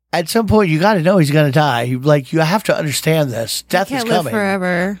at some point you got to know he's going to die. You have to understand this. Death is coming live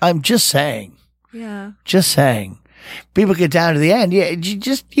forever. I'm just saying. Yeah. Just saying. People get down to the end. Yeah, you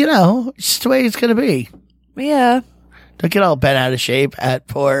just, it's just the way it's going to be. Yeah. Don't get all bent out of shape at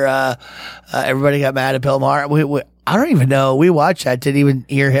poor, everybody got mad at Bill Maher. I don't even know. We watched that. Didn't even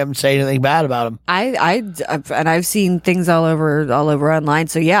hear him say anything bad about him. I've seen things all over online.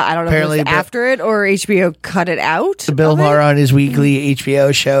 So yeah, I don't know if it was after it or HBO cut it out. Bill Maher on his weekly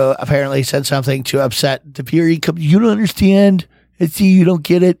HBO show apparently said something to upset the Fury. You don't understand. I see you don't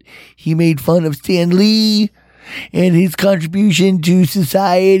get it. He made fun of Stan Lee and his contribution to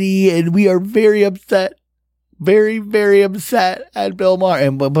society, and we are very upset. Very, very upset at Bill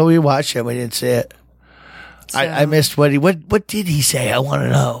Maher. But we watched him. We didn't see it. So, I missed what did he say? I want to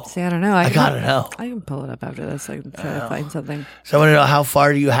know. See, I don't know. I gotta know. I can pull it up after this. I can try to find something. So I want to know, how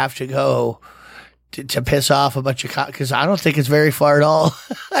far do you have to go to piss off a bunch of cops? Because I don't think it's very far at all.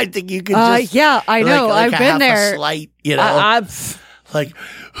 I think you could just... yeah, I know. I've been there. A slight, like,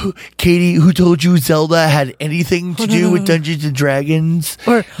 Katie, who told you Zelda had anything to do with Dungeons and Dragons?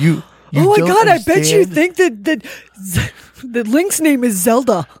 Or... You oh my God, I bet you think that Link's name is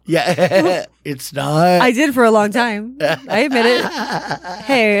Zelda. Yeah, it's not. I did for a long time. I admit it.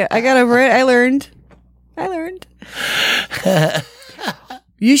 Hey, I got over it. I learned.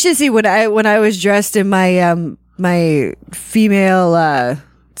 You should see when I was dressed in my my female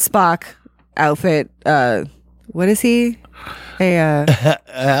Spock outfit. What is he?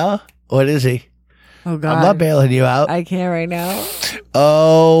 What is he? Oh God! I'm not bailing you out. I can't right now.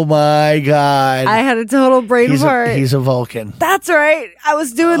 Oh my God! I had a total brain fart. He's a Vulcan. That's right. I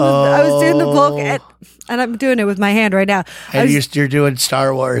was doing the Vulcan, and I'm doing it with my hand right now. And you're doing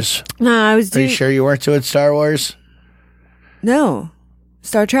Star Wars. No, I was doing. Are you sure you weren't doing Star Wars? No,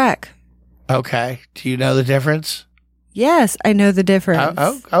 Star Trek. Okay. Do you know the difference? Yes, I know the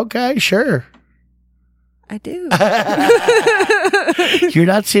difference. Okay, sure. I do. You're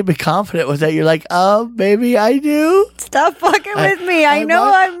not seeming confident with that. You're like, maybe I do. Stop fucking with me. I'm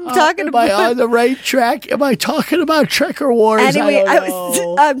talking about. Am I on the right track? Am I talking about Trek or Wars? Anyway,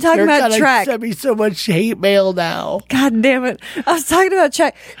 I'm talking about Trek. Send me so much hate mail now. God damn it! I was talking about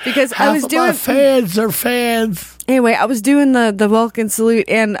Trek because I was doing. My fans are fans. Anyway, I was doing the Vulcan salute,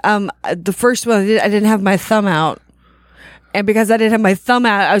 and the first one I didn't have my thumb out. And because I didn't have my thumb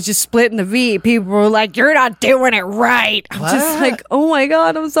out, I was just splitting the V. People were like, "You're not doing it right." I'm just like, "Oh my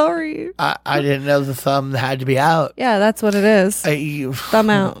God, I'm sorry." I didn't know the thumb had to be out. Yeah, that's what it is. Thumb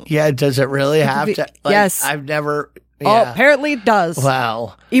out. Yeah, does it really have to? Like, yes. I've never. Yeah. Oh, apparently it does.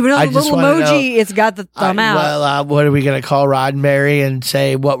 Wow. Even though the little emoji, it's got the thumb out. Well, what are we going to call Roddenberry and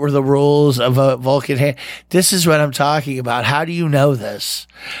say, what were the rules of a Vulcan hand? This is what I'm talking about. How do you know this?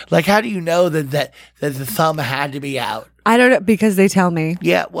 Like, how do you know that the thumb had to be out? I don't know, because they tell me.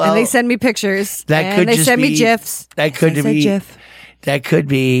 Yeah, well. And they send me pictures. That could they just send be, me GIFs. That could be. GIF. That could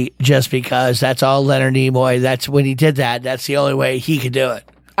be just because that's all Leonard Nimoy. That's when he did that. That's the only way he could do it.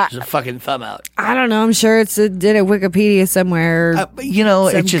 There's a fucking thumb out. I don't know. I'm sure it's did a Wikipedia somewhere.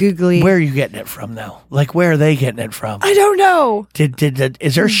 It's just googly. Where are you getting it from, though? Like, where are they getting it from? I don't know.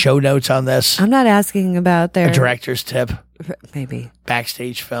 Is there show notes on this? I'm not asking about their a director's tip. Maybe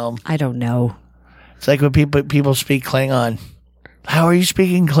backstage film. I don't know. It's like when people speak Klingon. How are you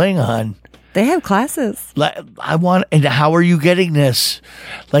speaking Klingon? They have classes. And how are you getting this?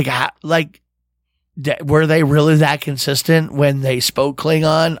 Were they really that consistent when they spoke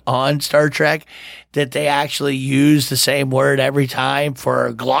Klingon on Star Trek that they actually used the same word every time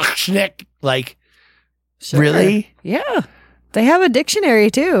for Glockschnick? Like, sure. Really? Yeah. They have a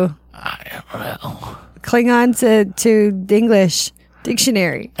dictionary too. I don't know. Klingon to English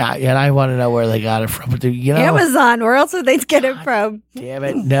dictionary. And I want to know where they got it from. Amazon. Where else would they get it from? Damn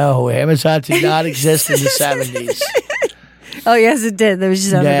it. No, Amazon did not exist in the 70s. Oh, yes, it did. There was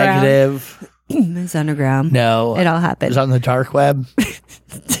just underground. Negative. It's underground. No. It all happened. It was on the dark web.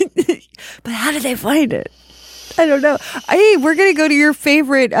 But how did they find it? I don't know. Hey, we're going to go to your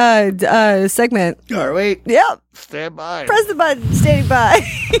favorite segment. Are we? Yep. Stand by. Press the button. Standing by.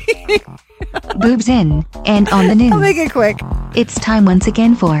 Boobs in and on the news. I'll make it quick. It's time once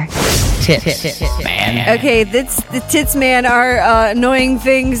again for Tits Man. Okay, the Tits Man are annoying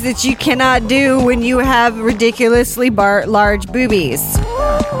things that you cannot do when you have ridiculously large boobies.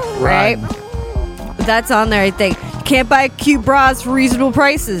 Right? That's on there, I think. You can't buy cute bras for reasonable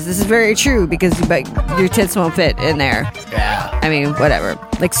prices. This is very true because your tits won't fit in there. Yeah. I mean, whatever.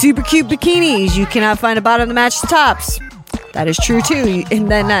 Like super cute bikinis, you cannot find a bottom to match the tops. That is true too.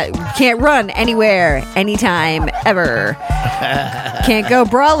 And then you can't run anywhere, anytime, ever. Can't go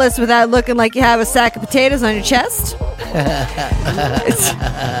braless without looking like you have a sack of potatoes on your chest.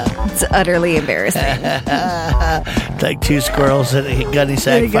 It's utterly embarrassing. Like two squirrels in a gunny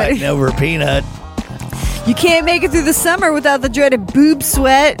sack fighting over a peanut. You can't make it through the summer without the dreaded boob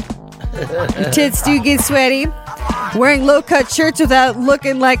sweat. Your tits do get sweaty. Wearing low-cut shirts without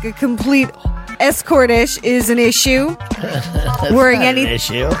looking like a complete escortish is an issue. Wearing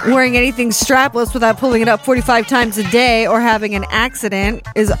anything strapless without pulling it up 45 times a day or having an accident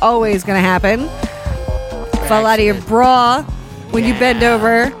is always going to happen. Fall out of your bra when you bend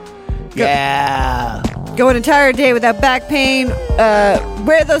over. Go an entire day without back pain.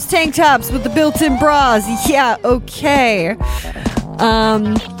 Wear those tank tops with the built-in bras. Yeah, okay.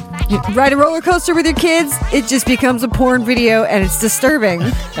 Ride a roller coaster with your kids, it just becomes a porn video and it's disturbing.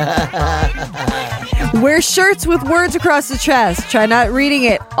 Wear shirts with words across the chest. Try not reading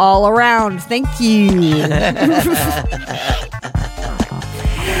it all around. Thank you.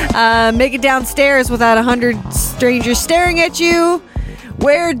 Make it downstairs without 100 strangers staring at you.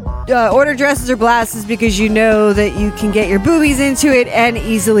 Order dresses or blouses because you know that you can get your boobies into it, and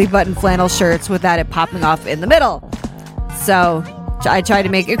easily button flannel shirts without it popping off in the middle. So I tried to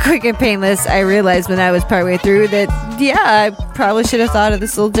make it quick and painless. I realized when I was partway through that, I probably should have thought of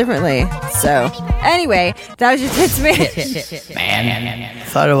this a little differently. So, anyway, that was your tits Man.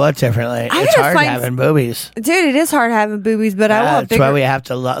 Thought of what differently? It's hard having boobies. Dude, it is hard having boobies, but I want bigger. That's why we have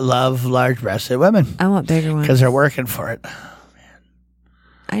to love large-breasted women. I want bigger ones. Because they're working for it.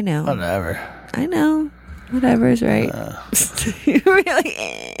 I know. Whatever. I know. Whatever is right.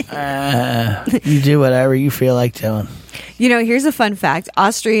 Really? You do whatever you feel like doing. You know, here's a fun fact.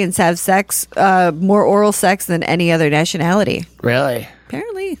 Austrians have sex, more oral sex than any other nationality. Really?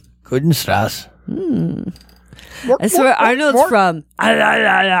 Apparently. Gudenstrasse. I swear, Arnold's from.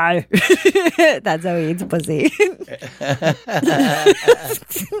 That's how he eats pussy.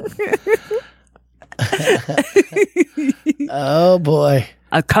 Oh, boy.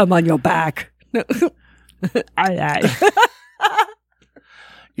 I'll come on your back.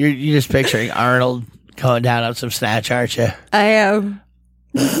 You're just picturing Arnold going down on some snatch, aren't you? I am.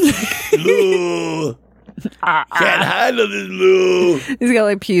 Lou. Can't handle this, Lou. He's got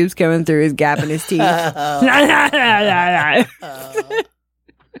like pubes coming through his gap in his teeth. I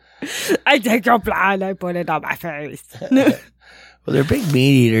take your blood, I put it on my face. Well, they're big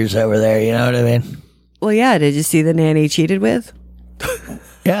meat eaters over there, you know what I mean? Well, yeah, did you see the nanny he cheated with?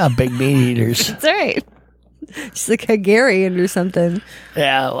 Yeah, big meat eaters. That's right. She's like Hungarian or something.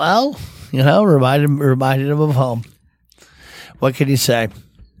 Yeah, well, you know, reminded him of home. What can you say?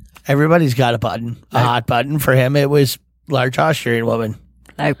 Everybody's got a button, a hot button. For him, it was large Austrian woman.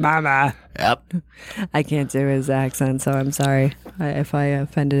 Like mama. Yep. I can't do his accent, so I'm sorry if I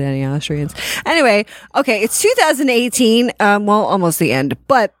offended any Austrians. Anyway, okay, it's 2018. Well, almost the end,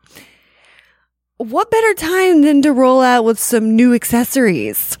 but what better time than to roll out with some new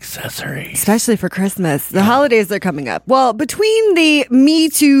accessories? Especially for Christmas. The holidays are coming up. Well, between the Me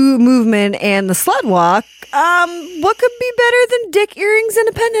Too movement and the slut walk, what could be better than dick earrings and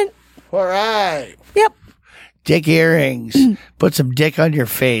a pendant? All right. Yep. Dick earrings. Put some dick on your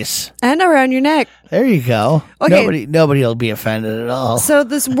face. And around your neck. There you go. Okay. Nobody will be offended at all. So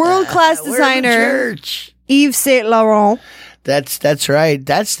this world-class designer, Yves Saint Laurent. That's right.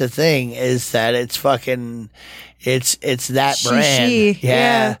 That's the thing, is that it's fucking, it's that brand.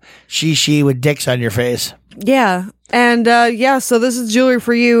 Yeah. She with dicks on your face. Yeah. And, so this is jewelry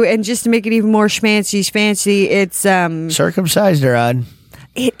for you. And just to make it even more schmancy, it's, circumcised her on.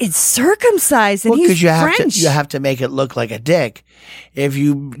 It's circumcised, and he's French. You have to make it look like a dick. If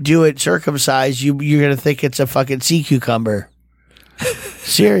you do it circumcised, you're going to think it's a fucking sea cucumber.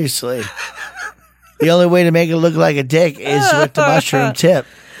 Seriously. The only way to make it look like a dick is with the mushroom tip.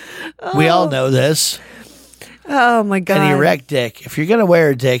 We all know this. Oh, my God. An erect dick. If you're going to wear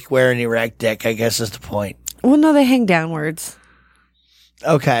a dick, wear an erect dick, I guess is the point. Well, no, they hang downwards.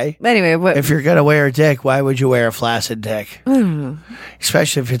 Okay. Anyway, if you're going to wear a dick, why would you wear a flaccid dick? I don't know.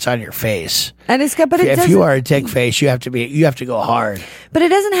 Especially if it's on your face. And it's got, but if you are a dick face, you have to go hard. But it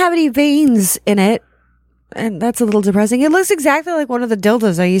doesn't have any veins in it. And that's a little depressing. It looks exactly like one of the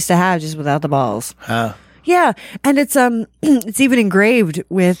dildos I used to have, just without the balls. Huh. Yeah, and it's it's even engraved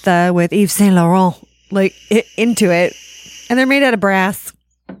with Yves Saint Laurent into it, and they're made out of brass.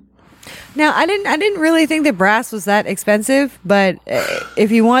 Now, I didn't really think that brass was that expensive, but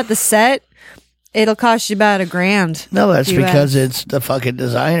if you want the set, it'll cost you about $1,000. No, that's because it's the fucking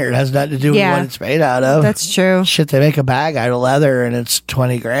designer. It has nothing to do with what it's made out of. That's true. Shit, they make a bag out of leather and it's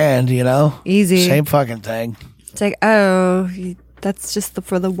 $20,000, you know? Easy. Same fucking thing. It's like, oh, that's just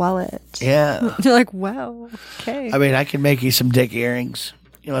for the wallet. Yeah. You're like, wow, okay. I mean, I can make you some dick earrings.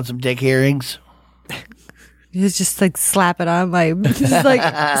 You want some dick earrings? You just like slap it on my, just like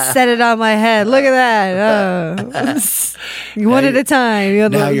set it on my head. Look at that. Oh. One at a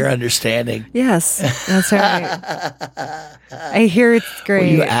time. Now you're understanding. Yes, that's right. I hear it's great.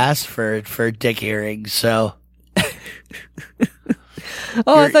 Well, you asked for dick earrings, so.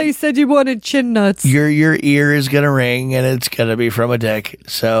 I thought you said you wanted chin nuts. Your ear is gonna ring, and it's gonna be from a dick,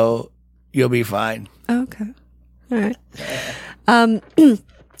 so you'll be fine. Okay, all right.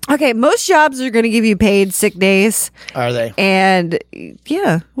 Okay, most jobs are going to give you paid sick days. Are they? And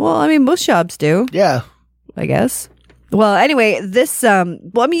yeah, well, I mean, most jobs do. Yeah, I guess. Well, anyway, this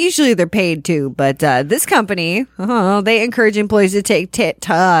usually they're paid too, but this company, they encourage employees to take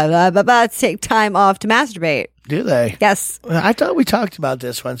time off to masturbate. Do they? Yes. I thought we talked about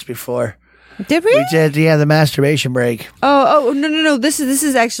this once before. Did we? We did. Yeah, the masturbation break. Oh, no. This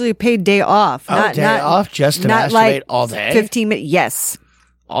is actually a paid day off. Off just to masturbate like all day. 15 minutes. Yes.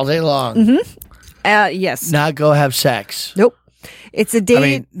 All day long. Mm-hmm. Yes. Not go have sex. Nope. It's a day. I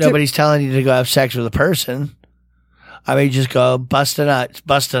mean, nobody's telling you to go have sex with a person. I mean, just go bust a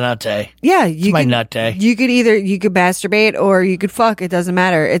nut day. Yeah, it's my nut day. You could masturbate or you could fuck. It doesn't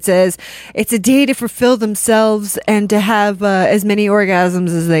matter. It says it's a day to fulfill themselves and to have as many orgasms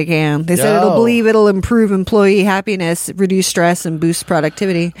as they can. They said it'll improve employee happiness, reduce stress, and boost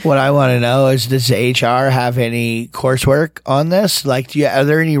productivity. What I want to know is, does HR have any coursework on this? Like, are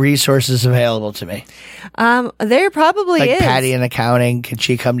there any resources available to me? There probably is. Like Patty in accounting, can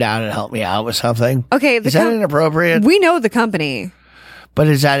she come down and help me out with something? Okay, is that inappropriate? We know the company. But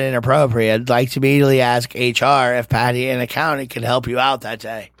is that inappropriate? I'd like to immediately ask HR if Patty in accounting can help you out that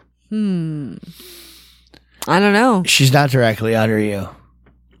day. I don't know. She's not directly under you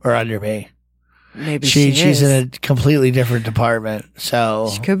or under me. Maybe she's in a completely different department. So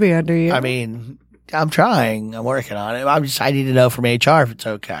she could be under you. I mean, I'm trying. I'm working on it. I need to know from HR if it's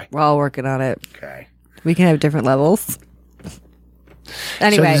okay. We're all working on it. Okay. We can have different levels.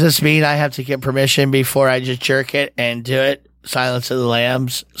 Anyway. So does this mean I have to get permission before I just jerk it and do it Silence of the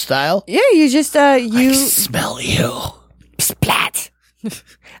Lambs style? Yeah, you just I smell you. Splat.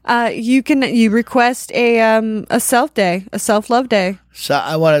 You request a self-day, a self-love day. So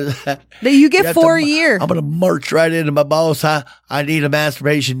I want to. You get 4 a year. I'm going to march right into my boss. I need a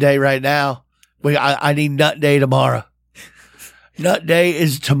masturbation day right now. I need nut day tomorrow. Nut day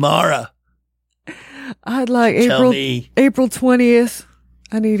is tomorrow. I'd like April 20th.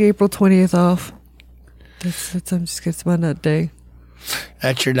 I need April 20th off. I'm just it's my nut day.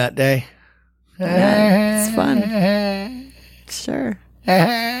 That's your nut day? Yeah, it's fun. Sure.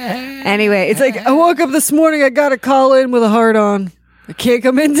 Anyway, it's like I woke up this morning. I got to call in with a heart on. I can't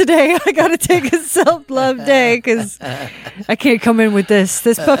come in today. I got to take a self-love day because I can't come in with this.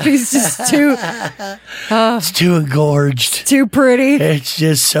 This puppy's just too... it's too engorged. Too pretty. It's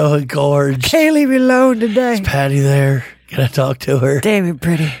just so engorged. Can't leave me alone today. Is Patty there? Can I talk to her? Damn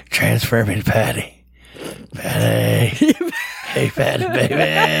pretty. Transfer me to Patty. Patty. Hey, Patty,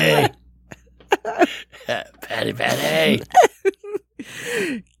 baby. Patty.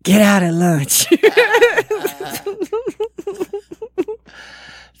 Get out at lunch.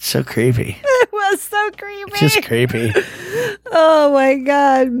 So creepy. It was so creepy. Just creepy. Oh my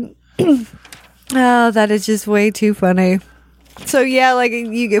god. Oh, that is just way too funny. So yeah, like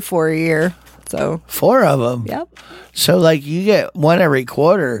you get 4 a year. So 4 of them. Yep. So like you get one every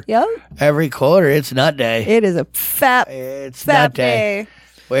quarter. Yep. Every quarter, it's nut day. It is a fat nut day.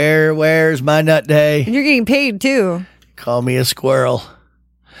 Where's my nut day? And you're getting paid too. Call me a squirrel.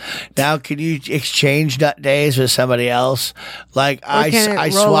 Now, can you exchange nut days with somebody else? Like I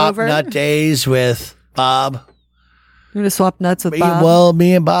swap nut days with Bob. You're gonna swap nuts with Bob? Well,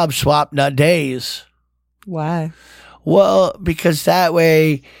 me and Bob swap nut days. Why? Well, because that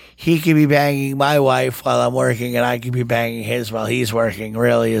way he can be banging my wife while I'm working, and I can be banging his while he's working.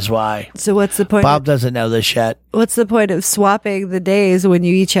 Really, is why. So what's the point? Bob doesn't know this yet. What's the point of swapping the days when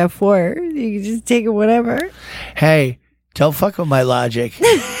you each have 4? You can just take it whatever. Hey. Don't fuck with my logic.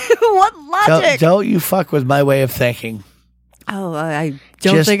 What logic? Don't you fuck with my way of thinking. Oh, I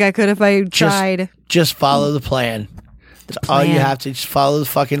don't think I could if I tried. Just follow the plan. That's all you have to. Just follow the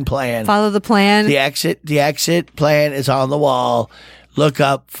fucking plan. Follow the plan. The exit plan is on the wall. Look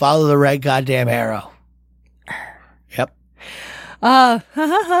up. Follow the red goddamn arrow. Yep.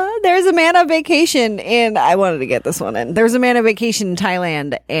 There's a man on vacation I wanted to get this one in. There's a man on vacation in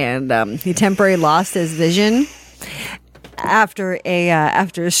Thailand, and he temporarily lost his vision after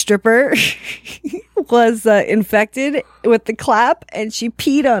a stripper was infected with the clap, and she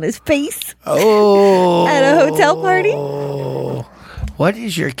peed on his face. Oh, at a hotel party. What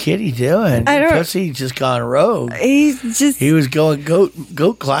is your kitty doing? I don't. Pussy just gone rogue. He was going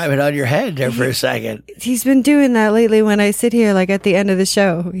goat climbing on your head there for a second. He's been doing that lately when I sit here, like at the end of the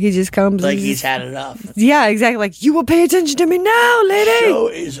show. He just comes like he's had enough. Yeah, exactly. Like, you will pay attention to me now, lady. Show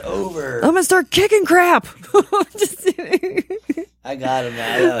is over. I'm gonna start kicking crap. I got him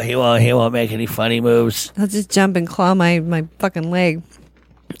now. He won't make any funny moves. I'll just jump and claw my fucking leg.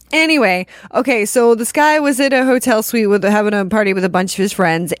 Anyway, okay, so this guy was at a hotel suite having a party with a bunch of his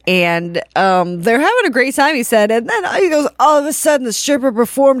friends, and they're having a great time, he said, and then he goes, all of a sudden the stripper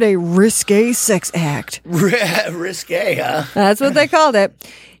performed a risque sex act. Risque, huh? That's what they called it.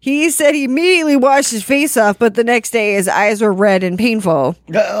 He said he immediately washed his face off, but the next day his eyes were red and painful.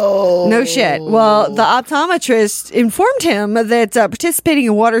 No shit. Well, the optometrist informed him that participating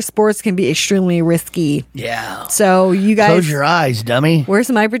in water sports can be extremely risky. Yeah. So you guys... Close your eyes, dummy. Wear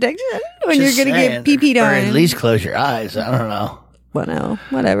some eye protection when you're going to get pee-peed on. Or at least close your eyes. I don't know. Well, no,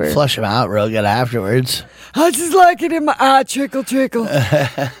 whatever. Flush them out real good afterwards. I just like it in my eye, trickle, trickle.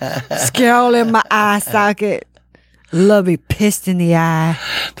 Scowl in my eye socket. Love me pissed in the eye.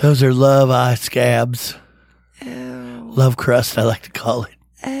 Those are love eye scabs. Love crust, I like to call it.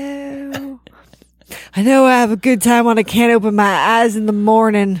 I know I have a good time when I can't open my eyes in the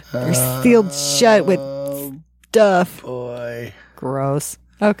morning. They're sealed shut with stuff. Boy. Gross.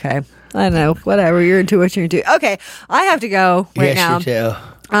 Okay. I know. Whatever. You're into what you're into. Okay. I have to go right now. Yes, you do.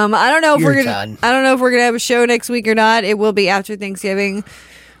 I don't know if You're we're done. I don't know if we're gonna have a show next week or not. It will be after Thanksgiving.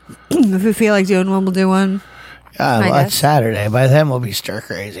 If we feel like doing one, we'll do one. Well, it's Saturday. By then, we'll be stir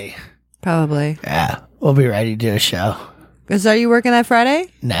crazy. Probably. Yeah. We'll be ready to do a show. Because are you working that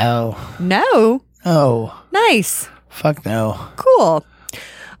Friday? No. No? Oh. Nice. Fuck no. Cool.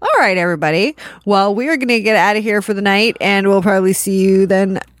 All right, everybody. Well, we are going to get out of here for the night, and we'll probably see you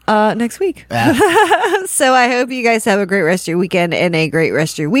then next week. Yeah. So I hope you guys have a great rest of your weekend and a great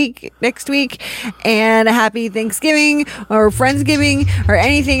rest of your week next week. And a happy Thanksgiving or Friendsgiving or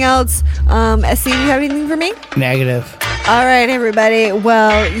anything else. SC, do you have anything for me? Negative. All right, everybody.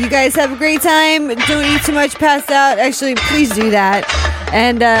 Well, you guys have a great time. Don't eat too much, pass out. Actually, please do that.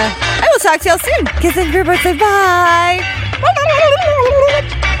 And I will talk to y'all soon. Kiss and your birthday. Bye.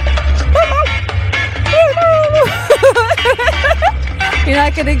 You're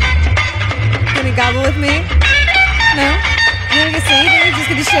not gonna gobble with me? No? You're not gonna say anything? You're just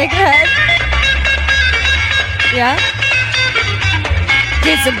gonna shake your head? Yeah?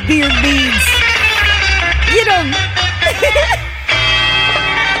 Get some beard beads. Get them.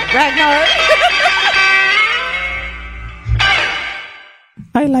 Ragnar.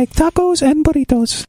 I like tacos and burritos.